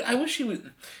 Dude, I wish he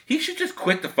would. He should just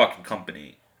quit the fucking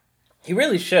company. He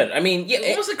really should. I mean, yeah.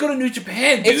 He must go to New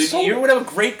Japan, dude. so- You would have a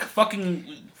great fucking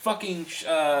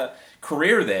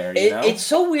career there. You know? It's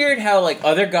so weird how like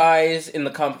other guys in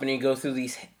the company go through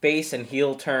these face and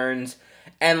heel turns,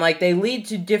 and like they lead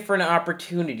to different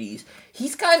opportunities.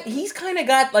 He's kind of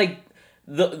got like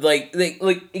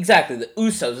exactly the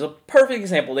Usos is a perfect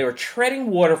example. They were treading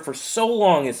water for so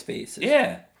long as faces.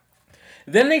 Yeah.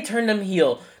 Then they turned them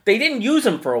heel. They didn't use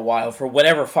him for a while for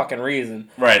whatever fucking reason.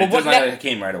 Right. But It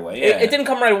came right away. Yeah. It didn't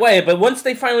come right away, but once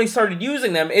they finally started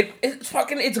using them,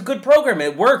 it's a good program.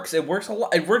 It works. It works a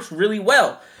lot. It works really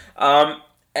well.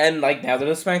 And like now they're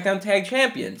the SmackDown Tag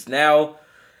Champions. Now,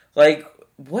 like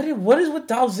what is with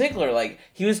Dolph Ziggler? Like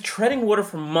he was treading water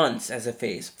for months as a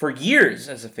face, for years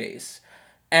as a face,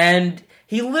 and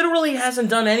he literally hasn't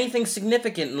done anything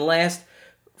significant in the last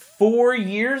 4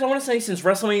 years, I want to say, since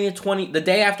WrestleMania 20, the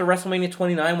day after WrestleMania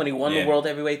 29 when he won the World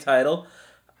Heavyweight title.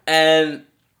 And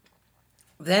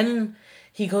then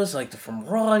he goes like from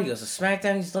Raw, he goes to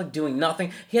SmackDown, he's like doing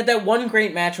nothing. He had that one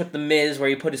great match with The Miz where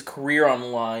he put his career on the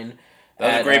line.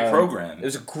 That was a great program. It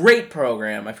was a great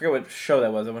program. I forget what show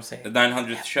that was. I want to say The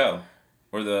 900th show.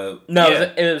 Or the... No,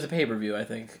 yeah. it was a pay-per-view, I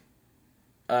think.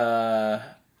 It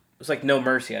was like No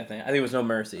Mercy, I think. I think it was No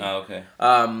Mercy. Oh, okay.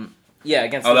 Yeah,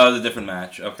 against Oh, that was a different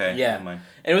match. Okay. Yeah. Never mind.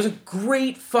 And it was a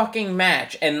great fucking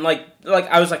match. And like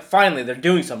I was like, finally, they're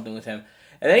doing something with him.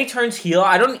 And then he turns heel.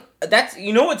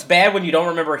 You know what's bad when you don't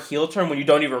remember a heel turn, when you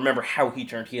don't even remember how he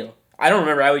turned heel. I don't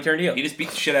remember how he turned heel. He just beat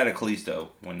the shit out of Kalisto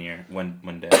one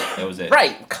day. That was it.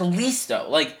 Right, Kalisto.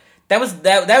 Like that's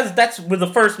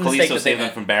the first mistake Kalisto that they saved him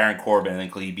had. from Baron Corbin, and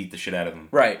then he beat the shit out of him.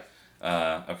 Right.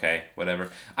 Okay, whatever.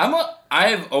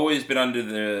 I've always been under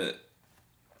the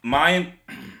my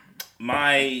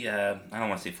I don't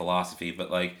want to say philosophy, but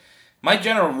like my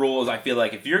general rule is I feel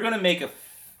like if you're gonna make a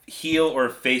heel or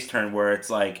a face turn where it's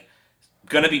like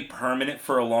gonna be permanent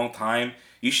for a long time,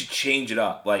 you should change it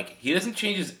up. Like he doesn't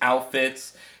change his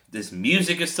outfits. This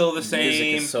music is still the same. Music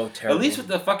is so terrible. At least with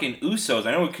the fucking Usos,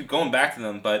 I know we keep going back to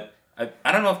them, but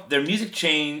I don't know if their music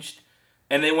changed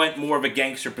and they went more of a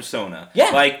gangster persona. Yeah.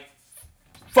 Like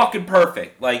fucking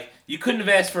perfect. Like you couldn't have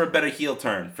asked for a better heel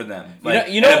turn for them. Like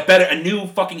You know and a new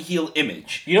fucking heel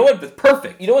image. You know what? That's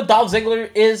perfect. You know what Dolph Ziggler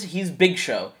is? He's Big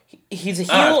Show. He's a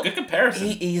heel. Good comparison.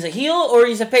 He's a heel or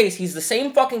he's a face. He's the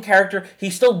same fucking character. He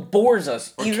still bores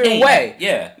us Or either Kane. way.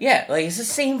 Yeah. Yeah, like it's the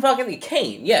same fucking thing.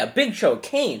 Kane. Yeah, Big Show.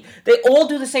 Kane. They all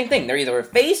do the same thing. They're either a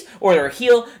face or they're a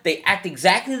heel. They act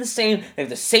exactly the same. They have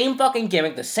the same fucking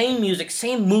gimmick, the same music,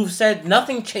 same moveset.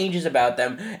 Nothing changes about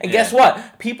them. And guess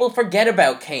what? People forget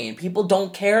about Kane. People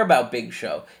don't care about Big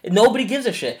Show. Nobody gives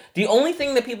a shit. The only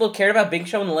thing that people cared about Big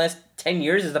Show in the last 10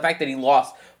 years is the fact that he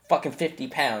lost fucking 50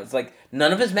 pounds. Like,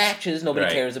 none of his matches nobody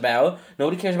cares about.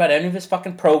 Nobody cares about any of his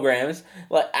fucking programs.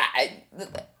 Like,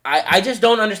 I just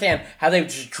don't understand how they've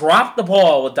just dropped the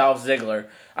ball with Dolph Ziggler.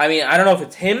 I mean, I don't know if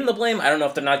it's him to blame. I don't know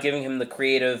if they're not giving him the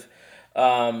creative,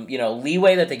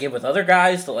 leeway that they give with other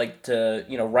guys to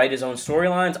write his own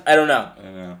storylines. I don't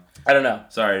know.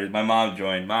 Sorry, my mom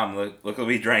joined. Mom, look what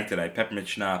we drank tonight. Peppermint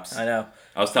schnapps. I know.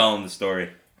 I was telling the story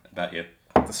about you.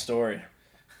 The story.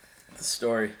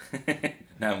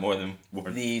 Not more than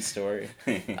worth. The story.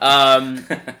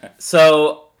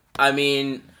 So, I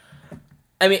mean,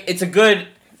 it's a good.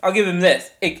 I'll give him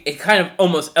this. It kind of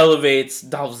almost elevates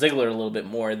Dolph Ziggler a little bit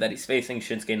more that he's facing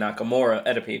Shinsuke Nakamura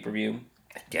at a pay-per-view.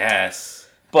 I guess.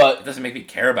 But It doesn't make me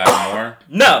care about it more.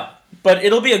 no, but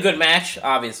it'll be a good match,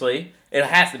 obviously. It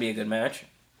has to be a good match.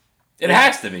 It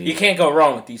has to be. You can't go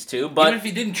wrong with these two, but Even if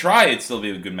he didn't try, it'd still be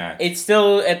a good match. it's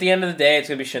still, at the end of the day, it's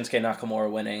going to be Shinsuke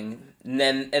Nakamura winning. And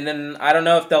then I don't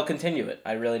know if they'll continue it.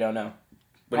 I really don't know.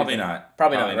 What do you Probably think? not.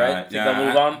 Probably not, right? Think they'll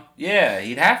move on? Yeah,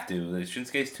 he'd have to.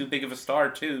 Shinsuke's too big of a star,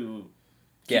 too.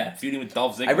 Yeah. Feuding with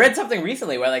Dolph Ziggler. I read something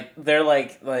recently where they're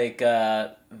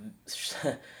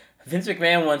Vince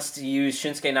McMahon wants to use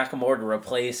Shinsuke Nakamura to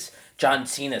replace John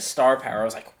Cena's star power. I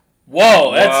was like,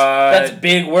 whoa, that's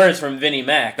big words from Vinnie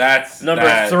Mac. That's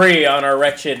number 3 on our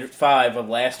Wretched 5 of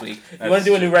last week. You want to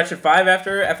do a new Wretched 5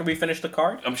 after we finish the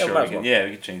card? I'm sure we can. Yeah,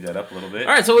 we can change that up a little bit.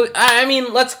 All right, so I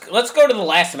mean, let's go to the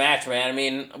last match, man. I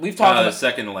mean, we've talked about the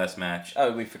second to last match.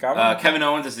 Oh, we forgot one? Kevin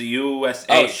Owens is the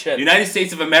Oh, shit. United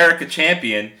States of America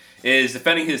champion, is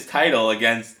defending his title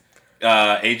against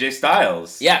AJ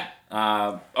Styles. Yeah.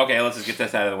 Okay, let's just get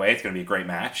this out of the way. It's going to be a great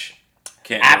match.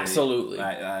 Absolutely.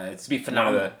 It's be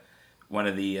phenomenal. One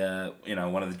of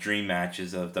the dream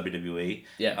matches of WWE.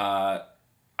 Yeah.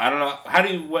 I don't know.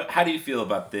 How do you feel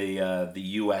about the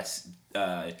U.S.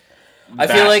 I feel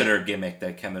ambassador gimmick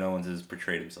that Kevin Owens has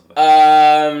portrayed himself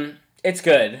as? It's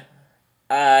good.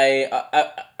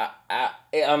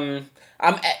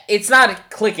 It's not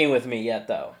clicking with me yet,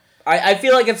 though. I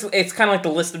feel like it's kind of like the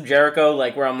List of Jericho,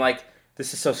 like where I'm like,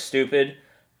 this is so stupid,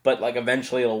 but like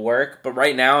eventually it'll work. But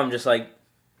right now I'm just like,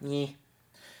 eh.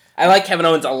 I like Kevin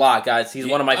Owens a lot, guys. He's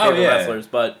one of my favorite wrestlers,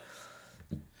 but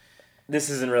this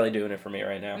isn't really doing it for me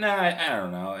right now. No, I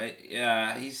don't know.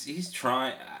 He's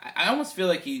trying. I almost feel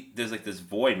like there's like this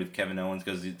void with Kevin Owens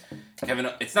because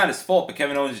it's not his fault, but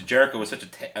Kevin Owens and Jericho was such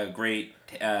a great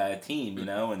team,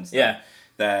 and stuff,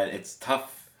 that it's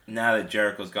tough now that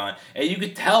Jericho's gone. And you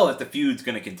could tell that the feud's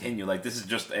going to continue. Like, this is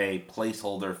just a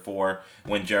placeholder for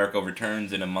when Jericho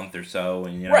returns in a month or so,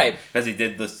 and right, because he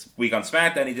did this week on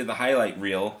SmackDown, he did the highlight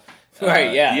reel.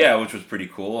 Right, yeah, which was pretty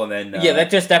cool, and then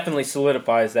that just definitely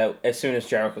solidifies that as soon as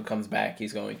Jericho comes back,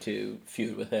 he's going to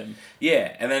feud with him.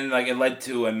 Yeah, and then it led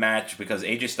to a match because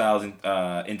AJ Styles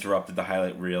interrupted the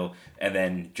highlight reel, and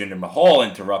then Jinder Mahal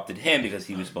interrupted him because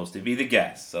he was supposed to be the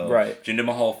guest. So Jinder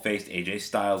Mahal faced AJ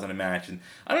Styles in a match, and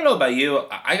I don't know about you,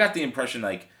 I got the impression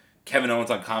like Kevin Owens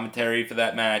on commentary for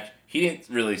that match, he didn't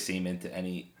really seem into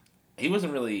any. He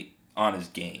wasn't really on his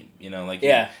game,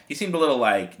 he seemed a little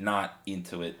not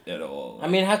into it at all. I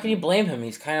mean, how can you blame him?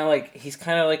 He's kind of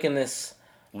like in this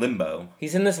limbo.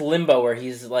 He's in this limbo where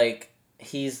he's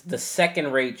the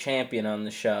second-rate champion on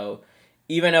the show,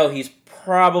 even though he's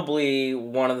probably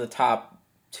one of the top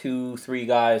 2-3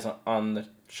 guys on the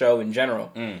show in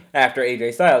general after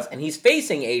AJ Styles, and he's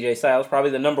facing AJ Styles,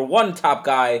 probably the number 1 top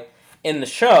guy in the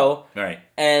show, right?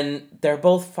 And they're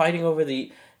both fighting over the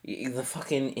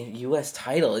fucking U.S.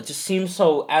 title. It just seems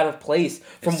so out of place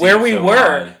from where we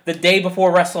were the day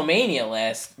before WrestleMania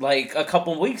last, like a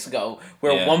couple of weeks ago,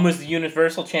 where one was the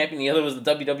Universal Champion, the other was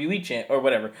the WWE champ, or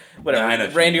whatever.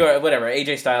 Randy or whatever.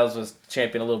 AJ Styles was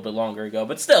champion a little bit longer ago,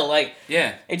 but still, it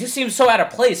just seems so out of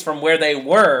place from where they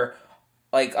were,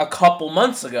 like a couple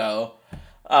months ago.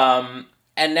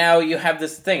 And now you have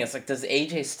this thing. It's like, does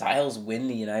AJ Styles win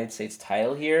the United States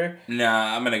title here?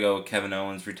 Nah, I'm going to go Kevin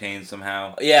Owens retains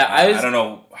somehow. Yeah, I don't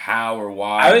know how or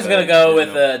why. I was going to go with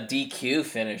a DQ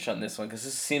finish on this one, because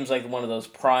this seems like one of those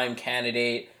prime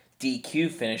candidate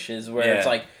DQ finishes where it's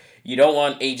like, you don't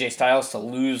want AJ Styles to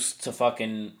lose to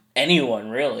fucking anyone,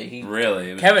 really.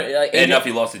 Really? Kevin, bad enough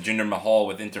he lost to Jinder Mahal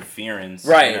with interference.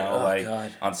 Right.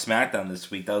 God. On SmackDown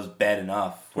this week. That was bad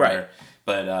enough. Right.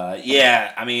 But,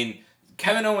 I mean,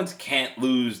 Kevin Owens can't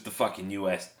lose the fucking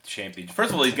U.S. Championship.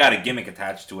 First of all, he's got a gimmick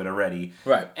attached to it already.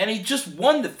 Right. And he just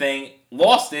won the thing,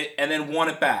 lost it, and then won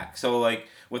it back. So,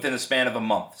 within the span of a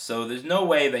month. So there's no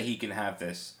way that he can have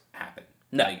this happen.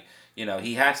 No.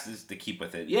 He has to keep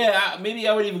with it. Yeah, maybe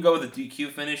I would even go with a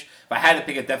DQ finish. If I had to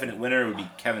pick a definite winner, it would be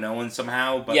Kevin Owens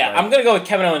somehow. But I'm going to go with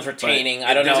Kevin Owens retaining.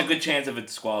 I don't know. There's a good chance of a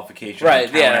disqualification,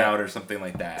 right? Out or something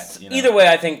like that. Either way,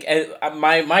 I think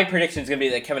my prediction is going to be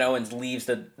that Kevin Owens leaves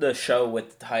the show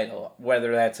with the title,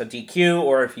 whether that's a DQ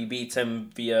or if he beats him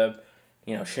via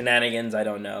shenanigans. I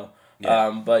don't know.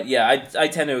 Yeah. But yeah, I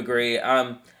tend to agree.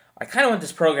 I kind of want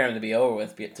this program to be over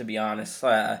with, to be honest.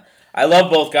 I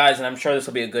love both guys, and I'm sure this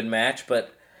will be a good match,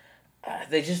 but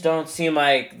they just don't seem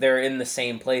like they're in the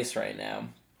same place right now.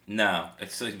 No.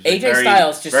 It's AJ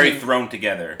Styles just very thrown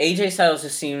together. AJ Styles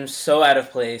just seems so out of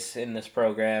place in this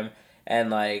program,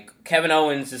 and Kevin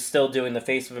Owens is still doing the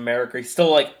face of America. He's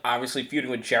still obviously feuding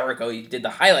with Jericho. He did the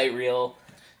highlight reel.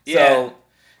 Yeah.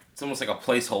 it's almost like a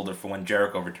placeholder for when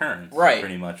Jericho returns. Right.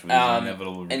 Pretty much. With his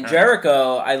inevitable return. And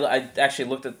Jericho, I actually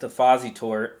looked at the Fozzy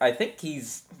tour. I think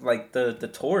he's, like, the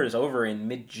tour is over in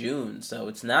mid-June, so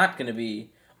it's not going to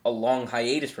be a long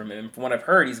hiatus from him. From what I've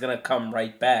heard, he's going to come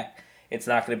right back. It's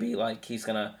not going to be like he's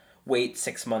going to wait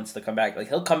 6 months to come back. Like,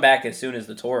 he'll come back as soon as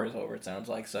the tour is over, it sounds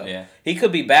like. So he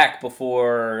could be back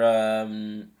before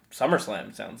SummerSlam,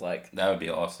 it sounds like. That would be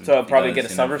awesome. So I'll probably get a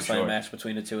SummerSlam match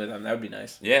between the two of them. That would be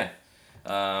nice. Yeah.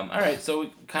 All right, so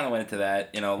we kind of went into that.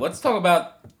 You know, let's talk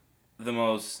about the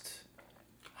most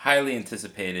highly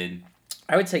anticipated.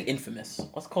 I would say infamous.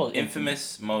 Let's call it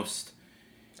infamous, most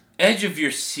edge of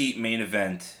your seat main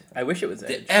event. I wish it was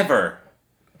edge. To ever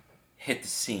hit the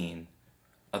scene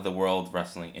of the World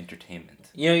Wrestling Entertainment.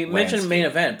 You know, you mentioned main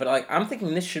event, but like I'm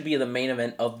thinking this should be the main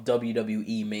event of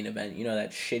WWE main event. You know,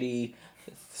 that shitty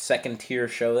second tier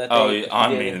show that they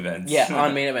on main events. Yeah,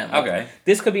 on main event. Like, okay.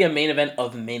 This could be a main event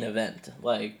of main event.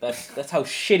 Like that's how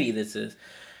shitty this is.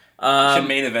 Should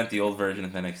main event the old version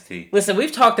of NXT. Listen,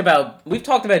 we've talked about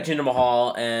Jinder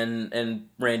Mahal and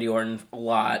Randy Orton a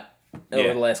lot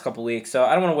over the last couple weeks, so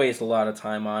I don't want to waste a lot of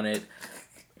time on it.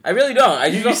 I really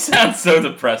don't. You sound so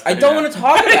depressed. I don't want to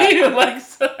talk about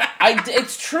it.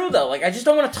 It's true though. Like I just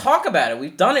don't want to talk about it.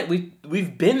 We've done it.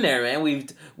 We've been there, man.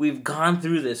 We've gone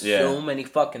through this so many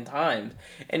fucking times,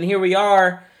 and here we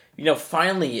are. You know,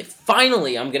 finally,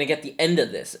 I'm gonna get the end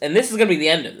of this, and this is gonna be the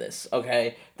end of this.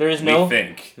 Okay, there is no. We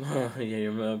think. Yeah,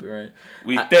 you're maybe right.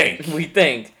 We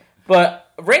think.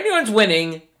 But Randy Orton's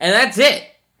winning, and that's it.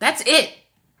 That's it.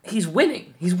 He's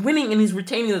winning. He's winning, and he's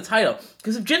retaining the title.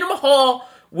 Because if Jinder Mahal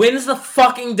wins the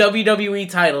fucking WWE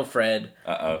title, Fred.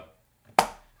 Are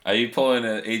you pulling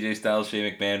an AJ Styles,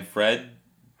 Shane McMahon, Fred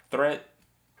threat?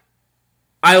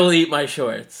 I will eat my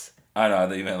shorts. I know, I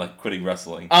thought you meant like quitting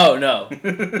wrestling. Oh, no.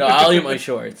 No, I'll eat my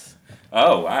shorts.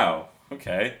 Oh, wow.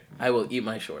 Okay. I will eat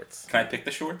my shorts. Can I pick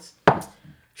the shorts?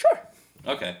 Sure.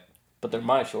 Okay. But they're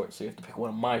my shorts, so you have to pick one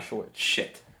of my shorts.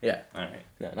 Shit. Yeah. Alright.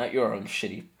 No, not your own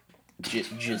shitty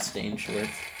jizz-stained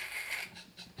shorts.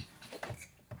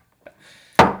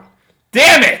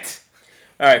 Damn it!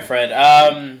 Alright, Fred.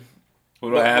 What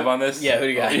do I have on this? Yeah, who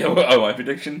do you got? My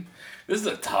prediction? This is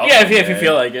a tough one. Yeah, if you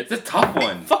feel like it. It's a tough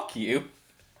one. Fuck you.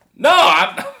 No,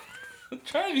 I'm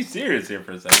trying to be serious here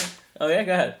for a second. Oh, yeah,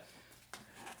 go ahead.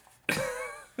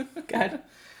 Go ahead.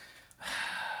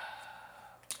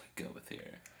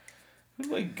 Who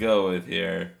do I go with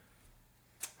here?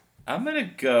 I'm going to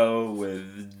go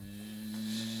with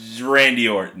Randy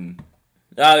Orton.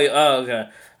 Oh, okay.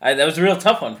 That was a real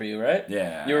tough one for you, right?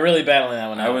 Yeah. You were really battling that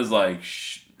one out. I was like,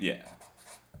 yeah.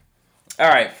 All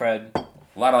right, Fred.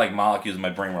 A lot of like molecules in my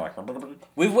brain were like.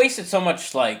 We've wasted so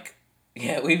much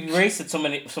we've wasted so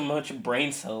much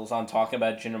brain cells on talking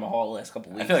about Jinder Mahal the last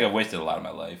couple weeks. I feel like I've wasted a lot of my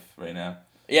life right now.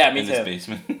 Yeah, me in too. In this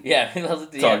basement. Yeah,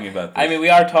 talking about this. I mean, we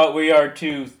are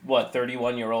two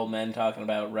 31-year-old men talking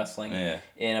about wrestling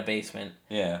in a basement.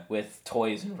 Yeah. With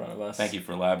toys in front of us. Thank you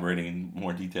for elaborating in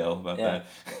more detail about that.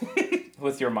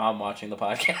 With your mom watching the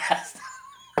podcast.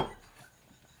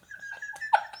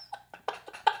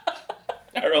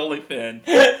 Our only fan.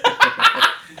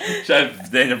 Should I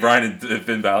have Daniel Bryan and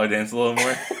Finn Balor dance a little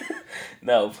more?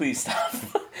 No, please stop.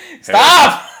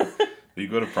 Stop! Will you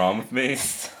go to prom with me?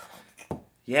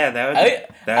 Yeah, that would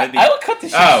be. I will cut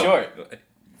this shit short.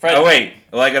 Fred, oh wait,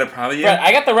 well I got to prom with you. Fred,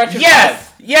 I got the retro.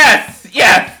 Yes.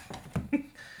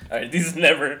 All right, these are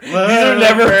never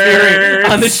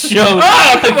appearing on the show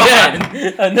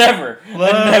again. Never.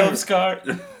 Love Scar.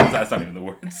 That's not even the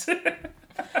words.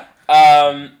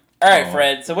 All right,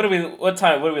 Fred. So what are we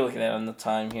looking at on the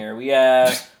time here? We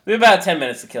have about 10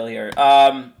 minutes to kill here. You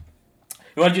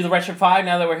want to do the Retro 5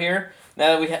 now that we're here?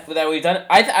 Now that we've done it?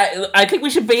 I think we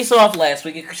should base it off last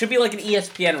week. It should be like an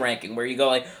ESPN ranking where you go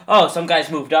like, oh, some guys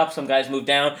moved up, some guys moved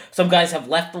down, some guys have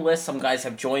left the list, some guys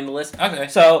have joined the list. Okay.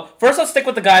 So first let's stick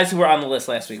with the guys who were on the list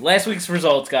last week. Last week's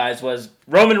results, guys, was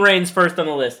Roman Reigns first on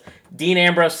the list, Dean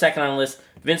Ambrose second on the list,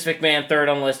 Vince McMahon third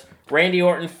on the list, Randy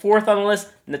Orton fourth on the list,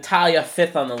 Natalya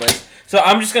fifth on the list. So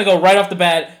I'm just going to go right off the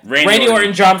bat. Randy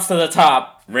Orton jumps to the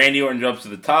top. Randy Orton jumps to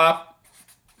the top.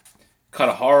 Cut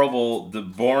a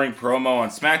boring promo on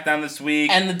SmackDown this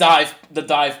week. And the dive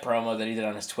promo that he did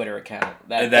on his Twitter account.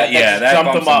 That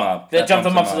jumped him up. That jumped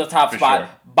him up to the top spot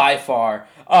by far.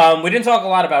 We didn't talk a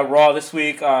lot about Raw this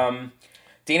week. Dean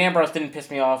Ambrose didn't piss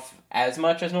me off as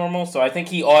much as normal. So I think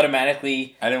he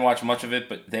automatically... I didn't watch much of it,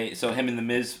 but him and The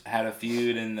Miz had a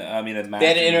feud, and a match. They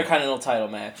had an Intercontinental title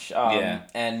match. Yeah.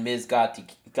 And Miz got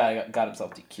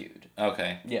himself DQ'd.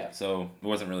 Okay. Yeah. So it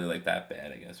wasn't really like that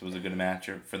bad, I guess. Was it a good match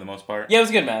for the most part? Yeah, it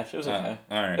was a good match. It was okay.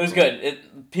 All right. It was good.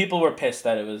 People were pissed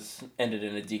that it was ended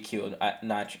in a DQ,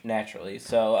 not naturally.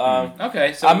 So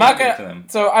okay. So I'm not we'll get to gonna. them.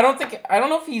 So I don't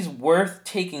know if he's worth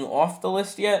taking off the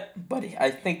list yet, but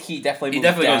I think he definitely moves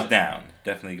Definitely down. goes down.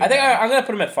 Definitely goes I think down. I'm gonna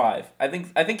put him at 5. I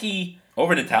think he.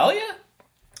 Over Natalia?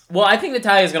 Well, I think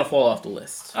Natalia's gonna fall off the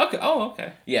list. Okay. Oh,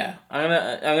 okay. Yeah,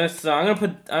 I'm just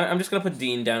gonna put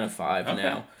Dean down at 5 Okay.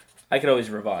 now. I could always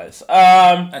revise.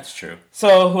 That's true.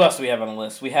 So who else do we have on the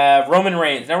list? We have Roman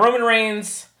Reigns. Now Roman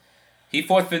Reigns. He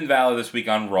fought Finn Balor this week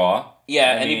on Raw.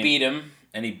 Yeah, and he beat him.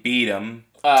 And he beat him.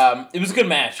 It was a good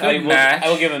match. Good match. I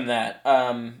will give him that.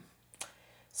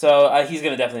 So he's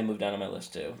gonna definitely move down on my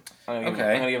list too. I'm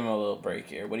gonna give him a little break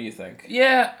here. What do you think?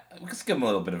 Yeah, let's give him a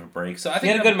little bit of a break. So I think He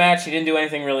had a good match. He didn't do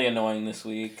anything really annoying this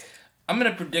week. I'm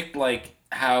gonna predict like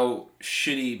how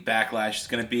shitty Backlash is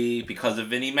gonna be because of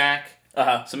Vinnie Mac.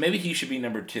 So maybe he should be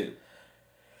number 2.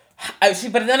 I see,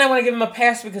 but then I want to give him a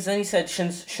pass because then he said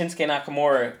Shinsuke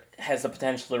Nakamura has the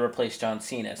potential to replace John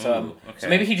Cena. So, so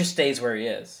maybe he just stays where he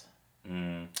is.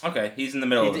 Okay, he's in the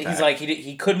middle of the pack. He's like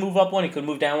he could move up one, he could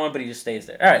move down one, but he just stays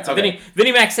there. All right, so Okay.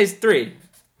 Vinnie Mac stays 3.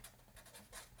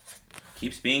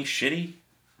 Keeps being shitty,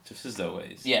 just as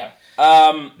always. Yeah.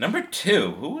 Number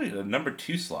 2. Who would the number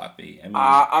 2 slot be? I mean,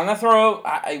 I'm gonna throw.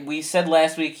 We said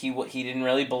last week he didn't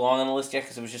really belong on the list yet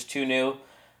because it was just too new.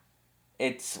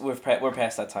 We're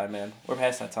past that time, man. We're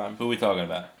past that time. who are we talking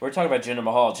about? We're talking about Jinder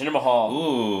Mahal. Jinder Mahal.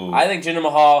 Ooh, I think Jinder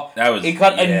Mahal. He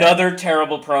cut yeah. another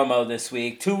terrible promo this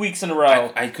week, 2 weeks in a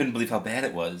row. I couldn't believe how bad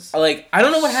it was. Like, I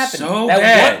don't know what happened. So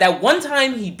bad. That one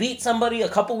time he beat somebody a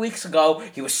couple weeks ago,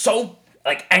 he was so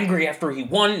angry after he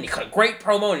won, and he cut a great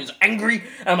promo, and he was angry,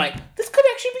 and I'm like, this could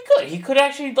actually be good. He could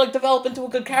actually, develop into a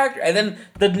good character. And then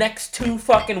the next 2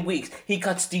 fucking weeks, he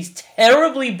cuts these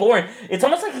terribly boring... It's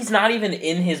almost like he's not even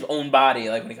in his own body,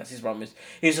 when he cuts these promos.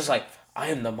 He's just like, I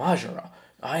am the Majora.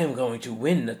 I am going to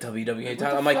win the WWE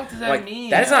title. I'm fuck does that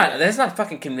mean? That's not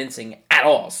fucking convincing at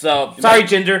all. So, sorry,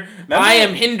 Jinder. I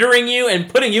am hindering you and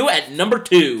putting you at number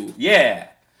 2. Yeah.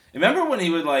 Remember when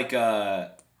he would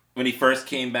when he first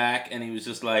came back and he was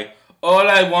just like, all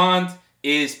I want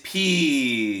is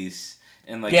peace.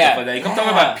 And stuff like that. He kept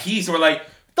talking about peace. And we're like,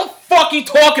 what the fuck are you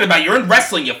talking about? You're in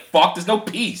wrestling, you fuck. There's no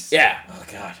peace. Yeah. Oh,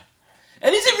 God.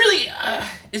 And is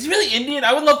he really Indian?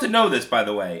 I would love to know this, by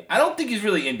the way. I don't think he's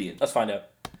really Indian. Let's find out.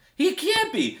 He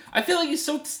can't be. I feel like he's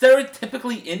so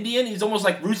stereotypically Indian. He's almost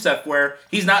like Rusev, where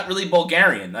he's not really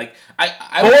Bulgarian. Born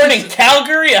in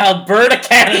Calgary, Alberta,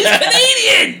 Canada. He's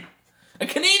Canadian! A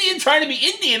Canadian trying to be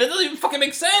Indian. It doesn't even fucking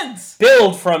make sense.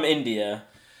 Billed from India.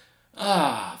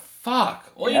 Ah,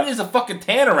 fuck. All you need is a fucking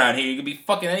tan around here. You could be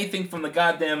fucking anything from the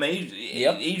goddamn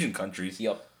Asian countries.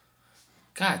 Yep.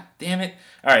 God damn it.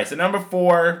 Alright, so number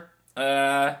 4.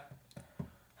 Natalia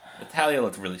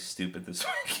looked really stupid this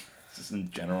week. Just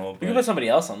in general. We could put somebody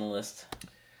else on the list.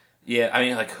 Yeah, I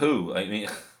mean, who? I mean...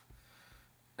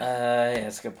 yeah,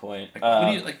 that's a good point.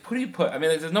 Who do you put? I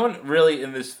mean, there's no one really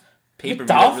in this pay-per-view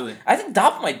Dolph? really... I think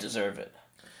Dolph might deserve it.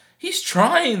 He's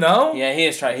trying, though. Yeah, he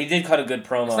is trying. He did cut a good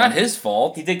promo. It's not his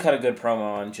fault. He did cut a good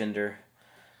promo on Jinder.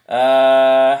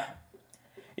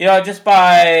 Just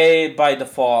by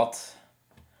default.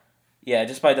 Yeah,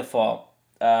 just by default.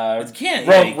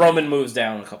 Roman moves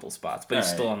down a couple spots, but he's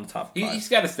still on the top 5. He's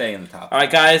got to stay in the top 5. All right,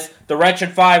 guys. The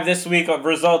Wretched 5 this week of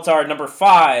results are number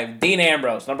 5, Dean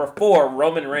Ambrose. Number 4,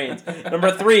 Roman Reigns. Number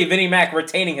 3, Vinnie Mac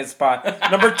retaining his spot.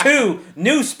 Number 2,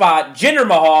 new spot, Jinder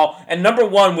Mahal. And number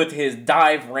 1 with his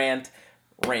dive rant,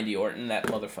 Randy Orton, that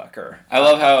motherfucker. I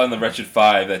love how on the Wretched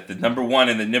 5 that the number 1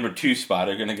 and the number 2 spot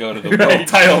are going to go to the world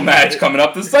title match coming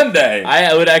up this Sunday.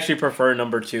 I would actually prefer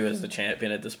number 2 as the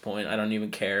champion at this point. I don't even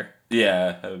care.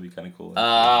 Yeah, that would be kind of cool.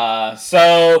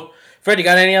 So, Fred, you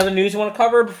got any other news you want to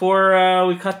cover before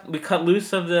we cut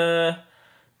loose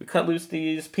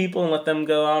these people and let them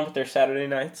go on with their Saturday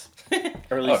nights?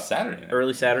 Saturday night.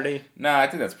 Early Saturday? Nah, I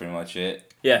think that's pretty much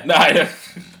it. Yeah. No,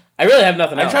 I really have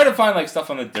nothing else. I tried to find stuff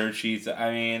on the dirt sheets.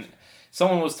 I mean,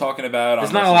 someone was talking about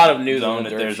there's not a lot of news on the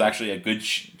that dirt there's sheet. actually a good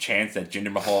chance that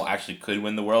Jinder Mahal actually could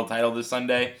win the world title this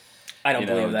Sunday. I don't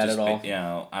believe that at all.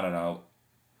 I don't know.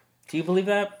 Do you believe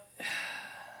that?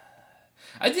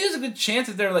 I think there's a good chance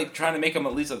that they're trying to make him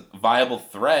at least a viable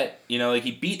threat.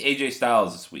 He beat AJ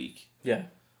Styles this week. Yeah.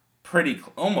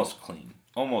 Almost clean.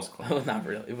 Almost clean. Well, not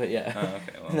really, but yeah. Oh,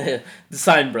 okay, well. The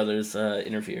Sign brothers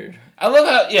interfered. I love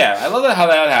how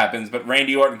that happens, but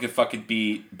Randy Orton could fucking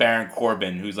beat Baron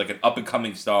Corbin, who's like an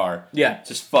up-and-coming star. Yeah.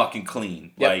 Just fucking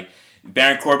clean. Yep. Like,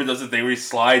 Baron Corbin does the thing where he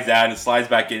slides out and slides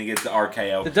back in and gets the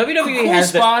RKO. The WWE cool has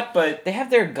spot, but they have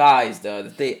their guys though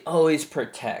that they always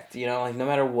protect. You know, like no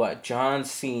matter what, John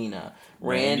Cena,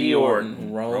 Randy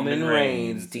Orton, Roman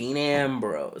Reigns, Dean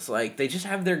Ambrose. Like they just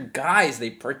have their guys. They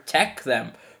protect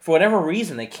them for whatever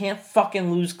reason. They can't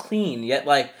fucking lose clean. Yet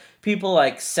like people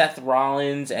like Seth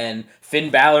Rollins and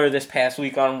Finn Balor this past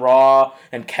week on Raw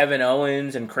and Kevin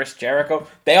Owens and Chris Jericho,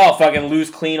 they all fucking lose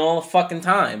clean all the fucking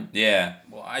time. yeah.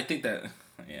 Well, I think that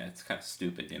it's kind of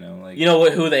stupid, you know. Like You know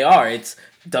who they are? It's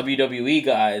WWE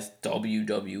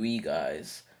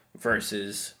guys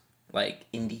versus like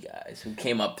indie guys who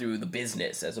came up through the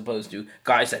business as opposed to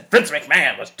guys that Vince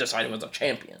McMahon was decided was a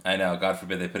champion. I know. God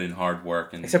forbid they put in hard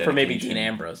work and Except for maybe dedication. Dean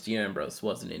Ambrose. Dean Ambrose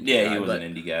was an indie Yeah, guy. he was but,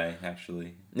 an indie guy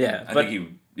actually. Yeah, I but think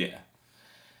he. Yeah.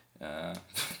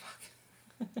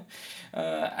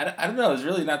 I don't know. There's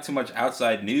really not too much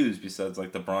outside news besides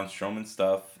like the Braun Strowman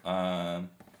stuff.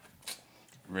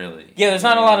 Really. yeah, there's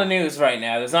not a lot of news right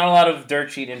now. There's not a lot of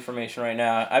dirt sheet information right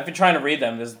now. I've been trying to read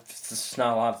them. There's just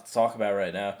not a lot to talk about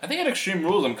right now. I think at Extreme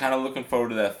Rules, I'm kind of looking forward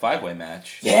to that 5-way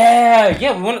match. Yeah.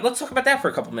 Let's talk about that for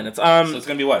a couple minutes. So it's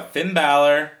gonna be what? Finn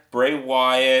Balor, Bray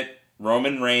Wyatt,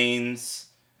 Roman Reigns.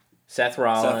 Seth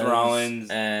Rollins.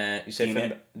 Did And you say Dean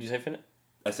Finn? Am- Did you say Finn?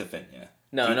 I said Finn, yeah.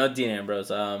 No, not Dean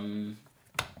Ambrose.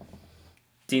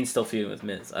 Dean's still feuding with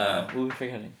Miz. Who are we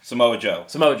forgetting? Samoa Joe.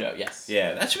 Samoa Joe, yes.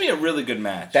 Yeah, that should be a really good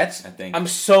match. I think. I'm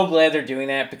so glad they're doing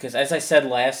that because, as I said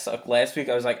last week,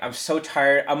 I was like, I'm so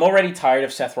tired. I'm already tired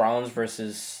of Seth Rollins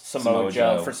versus Samoa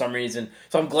Joe for some reason.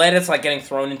 So I'm glad it's like getting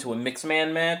thrown into a mixed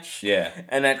man match. Yeah.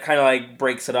 And that kind of like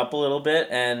breaks it up a little bit.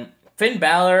 And Finn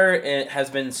Balor has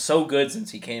been so good since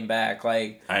he came back.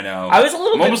 Like I know. I was a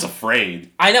little I'm bit almost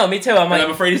afraid. I know, me too. I'm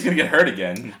I'm afraid he's gonna get hurt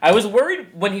again. I was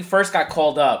worried when he first got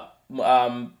called up,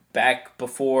 back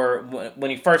before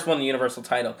when he first won the Universal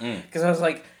title, because I was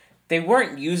like, they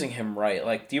weren't using him right.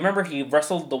 Like, do you remember he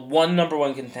wrestled the one number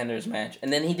one contenders match,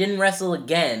 and then he didn't wrestle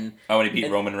again. Oh, when he beat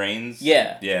Roman Reigns.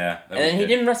 Yeah. Yeah. And then he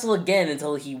didn't wrestle again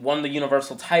until he won the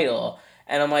Universal title.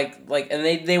 And I'm like, and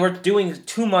they were doing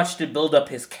too much to build up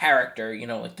his character, you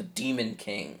know, like the Demon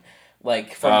King.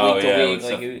 Like, from week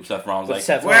to week. Seth Rollins with like,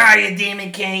 Seth where Rollins. are you,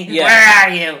 Demon King? Yeah. Where are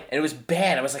you? And it was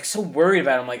bad. I was, like, so worried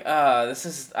about it. I'm like,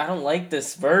 I don't like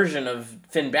this version of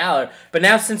Finn Balor. But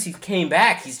now, since he came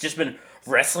back, he's just been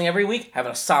wrestling every week,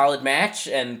 having a solid match,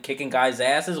 and kicking guys'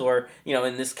 asses, or, you know,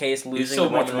 in this case, losing He's so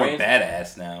to much Roman more Reigns.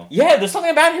 badass now. Yeah, there's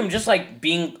something about him just, like,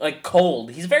 being, like, cold.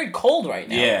 He's very cold right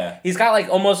now. Yeah. He's got, like,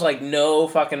 almost, like, no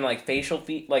fucking, like,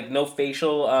 no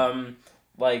facial,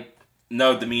 like...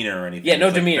 No demeanor or anything. Yeah, no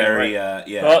It's, like, demeanor, Very,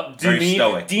 right. very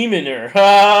stoic. Demoner.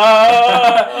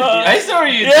 I saw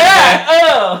you. Yeah!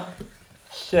 Oh!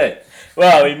 Shit.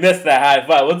 Well, we missed that high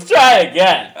five. Let's try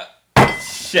again.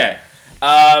 Shit.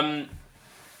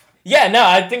 Yeah, no,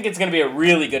 I think it's going to be a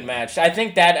really good match. I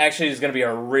think that actually is going to be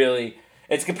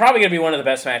it's probably going to be one of the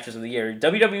best matches of the year.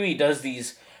 WWE does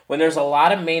these, when there's a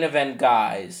lot of main event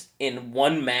guys in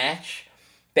one match,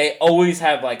 they always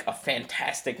have, like, a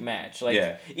fantastic match. Like,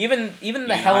 Yeah. even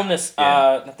the Hell in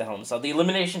not the Hell in a Cell, the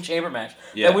Elimination Chamber match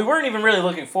Yeah. that we weren't even really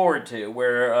looking forward to,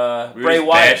 where We were Bray just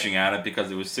Wyatt... bashing on it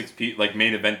because it was 6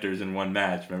 main eventers in one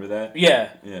match. Remember that? Yeah.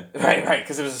 Yeah. Right,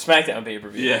 because it was a SmackDown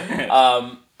pay-per-view. Yeah.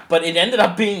 But it ended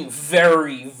up being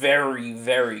very, very,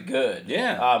 very good.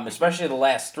 Yeah. Especially the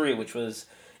last three, which was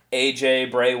AJ,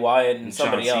 Bray Wyatt, and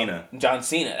somebody John else. Cena. John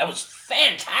Cena. That was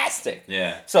fantastic.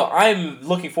 Yeah. So I'm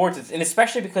looking forward to this, and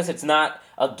especially because it's not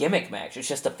a gimmick match. It's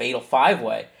just a fatal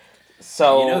 5-way.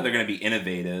 So You know they're going to be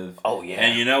innovative. Oh, yeah.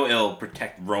 And you know it'll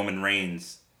protect Roman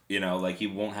Reigns. You know, like, he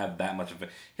won't have that much of it.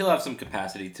 He'll have some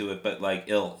capacity to it, but, like,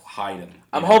 it'll hide him.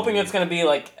 I'm hoping it's going to be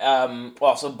like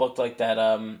also booked like that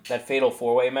fatal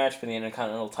 4-way match for the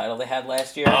Intercontinental title they had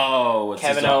last year. Oh, it's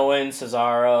Kevin Owens,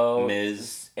 Cesaro,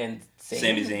 Miz, and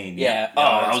Sami Zayn. Yeah. Oh,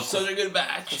 that it's was such a good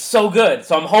match. so good.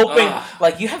 So I'm hoping, Ah.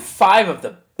 like, you have 5 of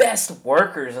the best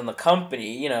workers in the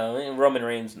company, you know, Roman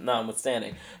Reigns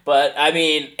notwithstanding. But, I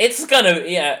mean, it's gonna,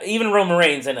 even Roman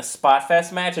Reigns in a Spot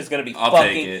Fest match is gonna be I'll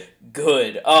fucking take it.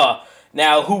 good.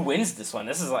 Now, who wins this one?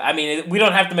 This is, I mean, we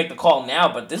don't have to make the call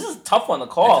now, but this is a tough one to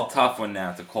call. It's a tough one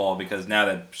now to call because now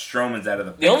that Strowman's out of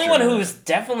the picture. The only one who's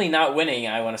definitely not winning,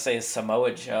 I want to say, is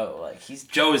Samoa Joe. Like, he's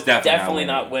Joe is definitely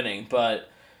not winning, but...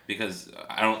 because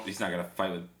he's not gonna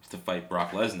fight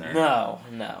Brock Lesnar. No.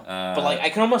 But, like, I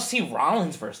can almost see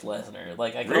Rollins versus Lesnar.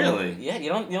 Like, I can Really? You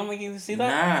don't think you can see that?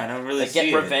 Nah, I don't really Like, see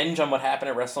get it. revenge on what happened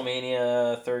at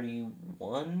WrestleMania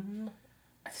 31?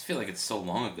 I just feel like it's so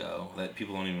long ago that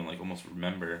people don't even like almost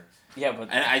remember. Yeah, but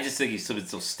And I just think he's been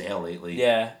so stale lately.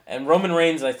 yeah, and Roman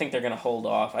Reigns, I think they're gonna hold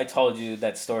off. I told you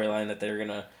that storyline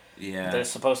that Yeah. they're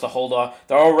supposed to hold off.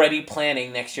 They're already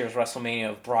planning next year's WrestleMania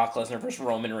of Brock Lesnar versus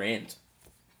Roman Reigns.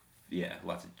 Yeah,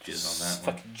 lots of jizz on that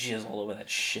one. Fucking jizz all over that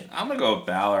shit. I'm gonna go with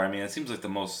Balor. I mean, it seems like the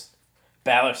most.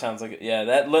 Balor sounds like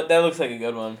that looks like a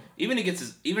good one. Even if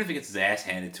he gets his ass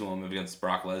handed to him against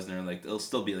Brock Lesnar, like it'll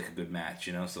still be like a good match,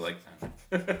 you know. So like,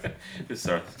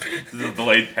 sorry, this is a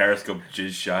delayed Periscope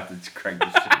jizz shot that's cranked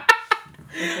this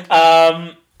shit.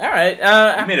 All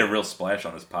right. We made a real splash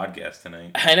on this podcast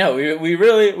tonight. I know we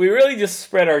really just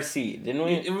spread our seed, didn't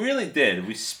we? It really did.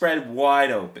 We spread wide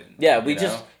open. Yeah, we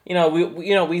just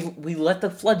we let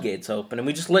the floodgates open, and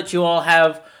we just let you all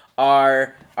have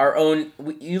our own.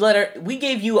 We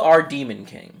gave you our Demon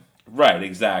King. Right,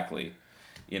 exactly.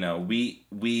 You know,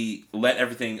 we let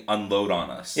everything unload on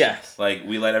us. Yes. Like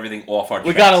we let everything off our chest.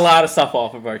 We got a lot of stuff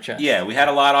off of our chest. Yeah, we had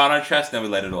a lot on our chest, then we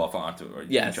let it off onto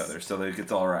Yes. each other, so that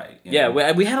it's all right. Yeah,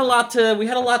 we had a lot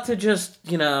to just,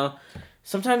 you know,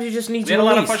 sometimes you just need to We had a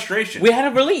release. lot of frustration. We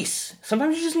had a release.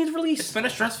 Sometimes you just need to release. It's been a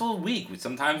stressful week.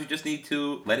 Sometimes you just need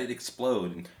to let it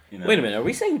explode. You know? Wait a minute, are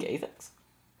we saying gay things?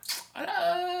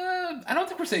 I don't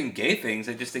think we're saying gay things.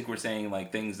 I just think we're saying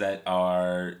like things that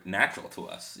are natural to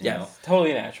us. You know?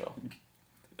 Totally natural.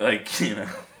 Like, you know.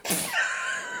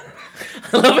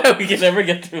 I love how we can never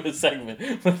get through a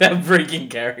segment without breaking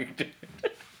character.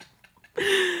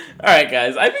 Alright,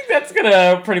 guys, I think that's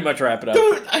gonna pretty much wrap it up.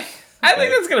 Dude, I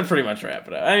think that's gonna pretty much wrap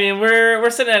it up. I mean, we're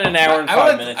sitting at an hour and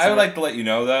 5 minutes. I would like to let you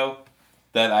know, though,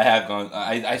 that I have gone.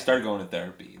 I started going to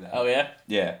therapy. Oh, yeah?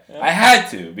 Yeah. I had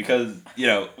to because, you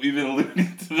know, we've been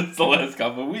alluding to this the last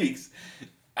couple of weeks.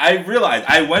 I realized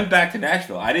I went back to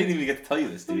Nashville. I didn't even get to tell you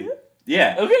this, dude.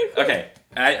 Yeah. Okay.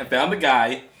 I found the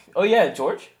guy. Oh, yeah,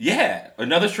 George? Yeah.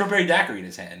 Another strawberry daiquiri in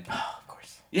his hand. Oh, of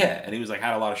course. Yeah, and he was like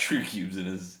had a lot of sugar cubes in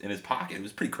his pocket. It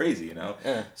was pretty crazy, you know.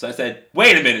 Yeah. So I said,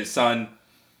 "Wait a minute, son.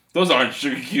 Those aren't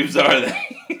sugar cubes, are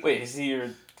they?" Wait, are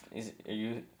you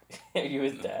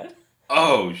his dad?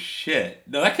 Oh shit!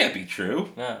 No, that can't be true.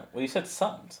 No. Well, you said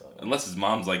son, so. Unless his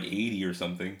mom's like 80 or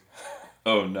something.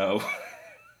 Oh no.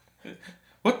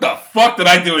 What the fuck did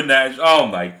I do in Nash? Oh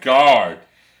my god.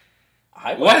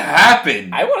 What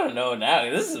happened? I want to know now.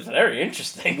 This is very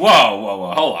interesting.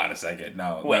 Whoa. Hold on a second.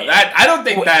 No. Wait. I don't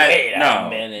think that. Wait no. a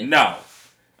minute. No.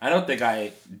 I don't think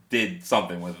I did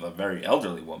something with a very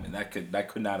elderly woman. That could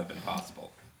not have been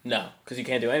possible. No, because you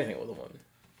can't do anything with a woman.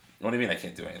 What do you mean I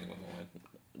can't do anything with a woman?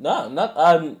 No, not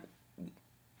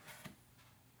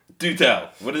Do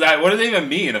tell. What does that even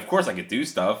mean? Of course I could do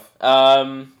stuff.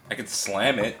 I could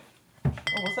slam it. Oh,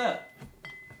 what's that?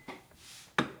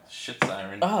 Shit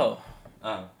siren. Oh.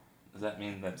 Oh. Does that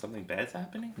mean that something bad's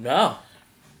happening? No.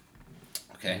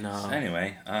 Okay. No. So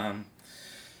anyway,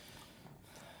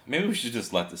 maybe we should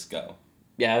just let this go.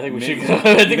 Yeah, I think we should Maybe- go.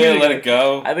 I think we should let it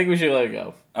go. I think we should let it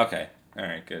go. Okay. All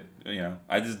right. Good. You know,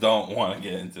 I just don't want to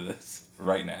get into this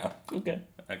right now. Okay.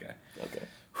 Okay.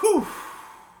 Whew.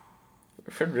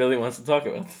 Fred really wants to talk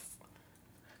about this.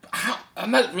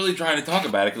 I'm not really trying to talk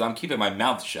about it because I'm keeping my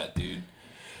mouth shut, dude.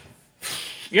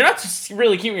 You're not just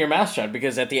really keeping your mouth shut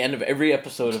because at the end of every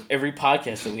episode of every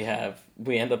podcast that we have,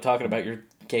 we end up talking about your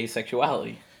gay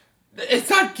sexuality. It's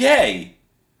not gay.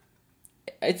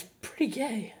 It's pretty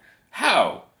gay.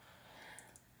 How?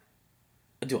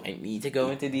 Do I need to go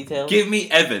into details? Give me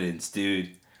evidence, dude.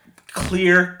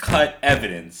 Clear-cut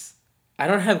evidence. I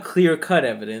don't have clear-cut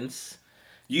evidence.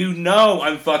 You know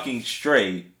I'm fucking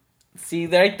straight. See,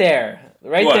 right there.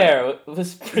 Right What? there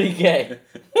was pretty gay.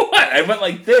 What? I went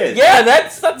like this. Yeah,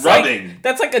 that's rubbing. Like,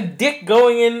 that's like a dick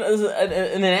going in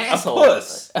an asshole. A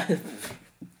puss.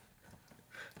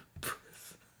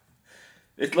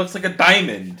 It looks like a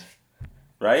diamond,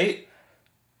 right?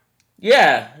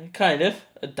 Yeah, kind of.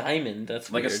 A diamond.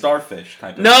 That's Like weird. a starfish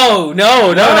type of. No,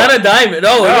 not a diamond.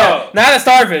 No, yeah, not a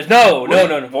starfish. No.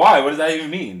 Why? What does that even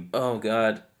mean? Oh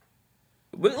God.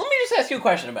 Let me just ask you a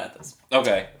question about this.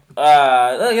 Okay.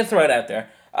 Let me throw it out there.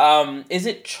 Is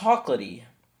it chocolatey?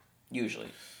 Usually,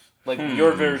 like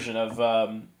your version of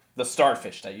the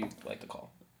starfish that you like to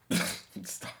call.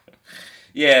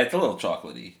 Yeah, it's a little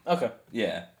chocolatey. Okay.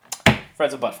 Yeah.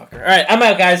 Fred's a buttfucker. All right, I'm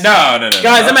out, guys. No.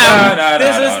 Guys, I'm out.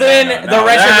 This has been the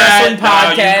Wretched Wrestling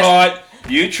Podcast.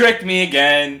 You tricked me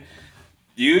again.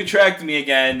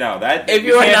 No, that. If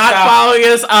you are can't not stop. following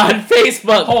us on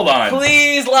Facebook, Hold on.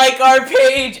 please like our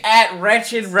page at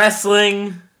Wretched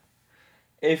Wrestling.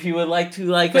 If you would like to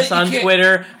like But us you on can't-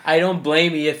 Twitter, I don't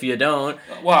blame you if you don't.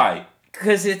 Why?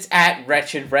 Because it's at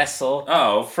Wretched Wrestle.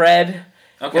 Oh. Fred.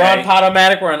 Okay. We're on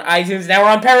Podomatic. We're on iTunes. Now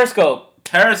we're on Periscope.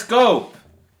 Periscope.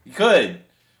 You could.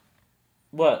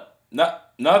 What?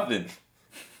 Nothing.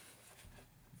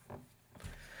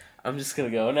 I'm just gonna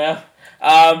go now.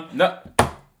 No.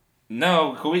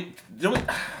 Can we?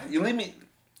 You leave me.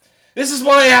 This is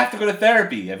why I have to go to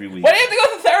therapy every week. What do you have to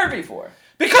go to therapy for?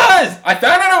 Because I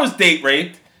found out I was date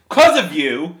raped because of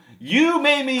you. You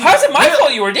made me. How's it my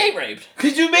fault you were date raped?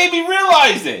 Because you made me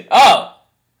realize it. Oh,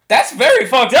 that's very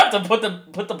fucked up to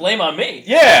put the blame on me.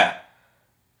 Yeah.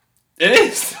 It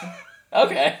is.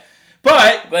 Okay.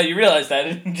 But Glad you realized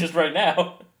that just right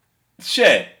now.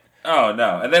 shit. Oh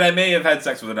no. And then I may have had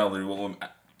sex with an elderly woman.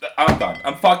 I'm done.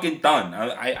 I'm fucking done.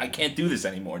 I can't do this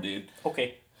anymore, dude.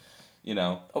 Okay. You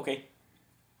know. Okay.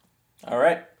 All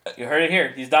right. You heard it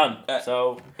here. He's done.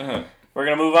 So Uh-huh. we're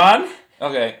gonna move on.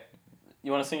 Okay.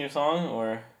 You want to sing your song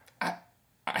or? I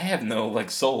have no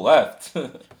soul left.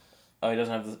 Oh, he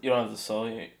doesn't have the. You don't have the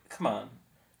soul. Come on.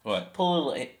 What? Pull a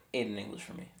little Aiden English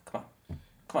for me. Come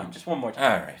on. Just one more time.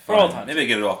 All right. For all Fine. time. Maybe I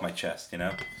get it off my chest. You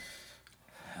know.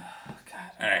 Oh,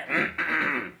 God. All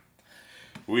right.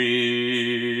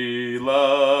 We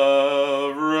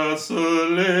love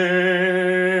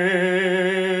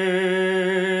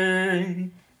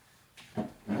wrestling.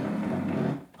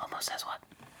 Almost says what?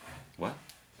 What?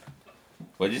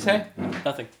 What did you say?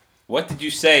 Nothing. What did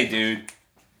you say, dude?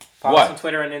 Follow What? us on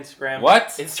Twitter and Instagram. What?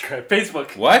 Instagram,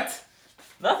 Facebook. What?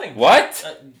 Nothing. What?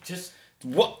 Just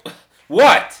What?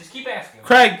 What? keep asking.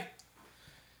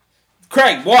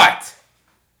 Craig, what?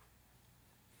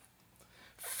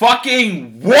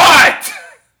 Fucking what?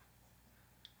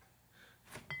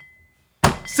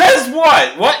 Says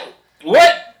what?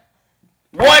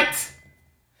 What?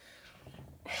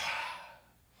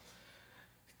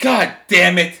 God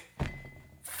damn it.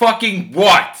 Fucking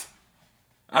what?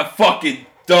 I'm fucking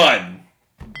done.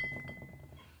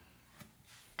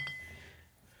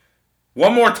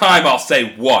 One more time I'll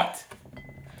say what.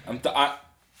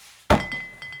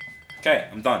 Okay,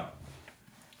 I'm done.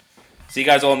 See you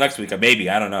guys all next week. Maybe.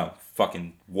 I don't know.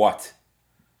 Fucking what?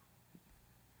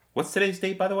 What's today's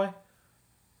date, by the way?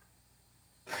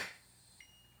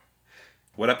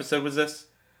 What episode was this?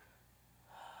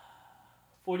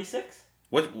 46?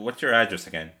 What's your address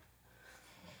again?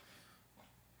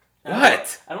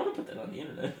 What? I don't want to put that on the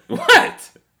internet.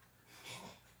 What?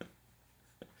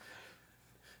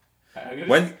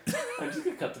 When? I'm just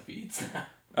gonna cut the feeds now.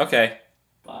 Okay.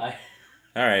 Bye.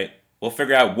 All right. We'll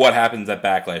figure out what happens at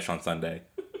Backlash on Sunday.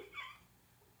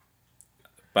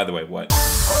 By the way, what?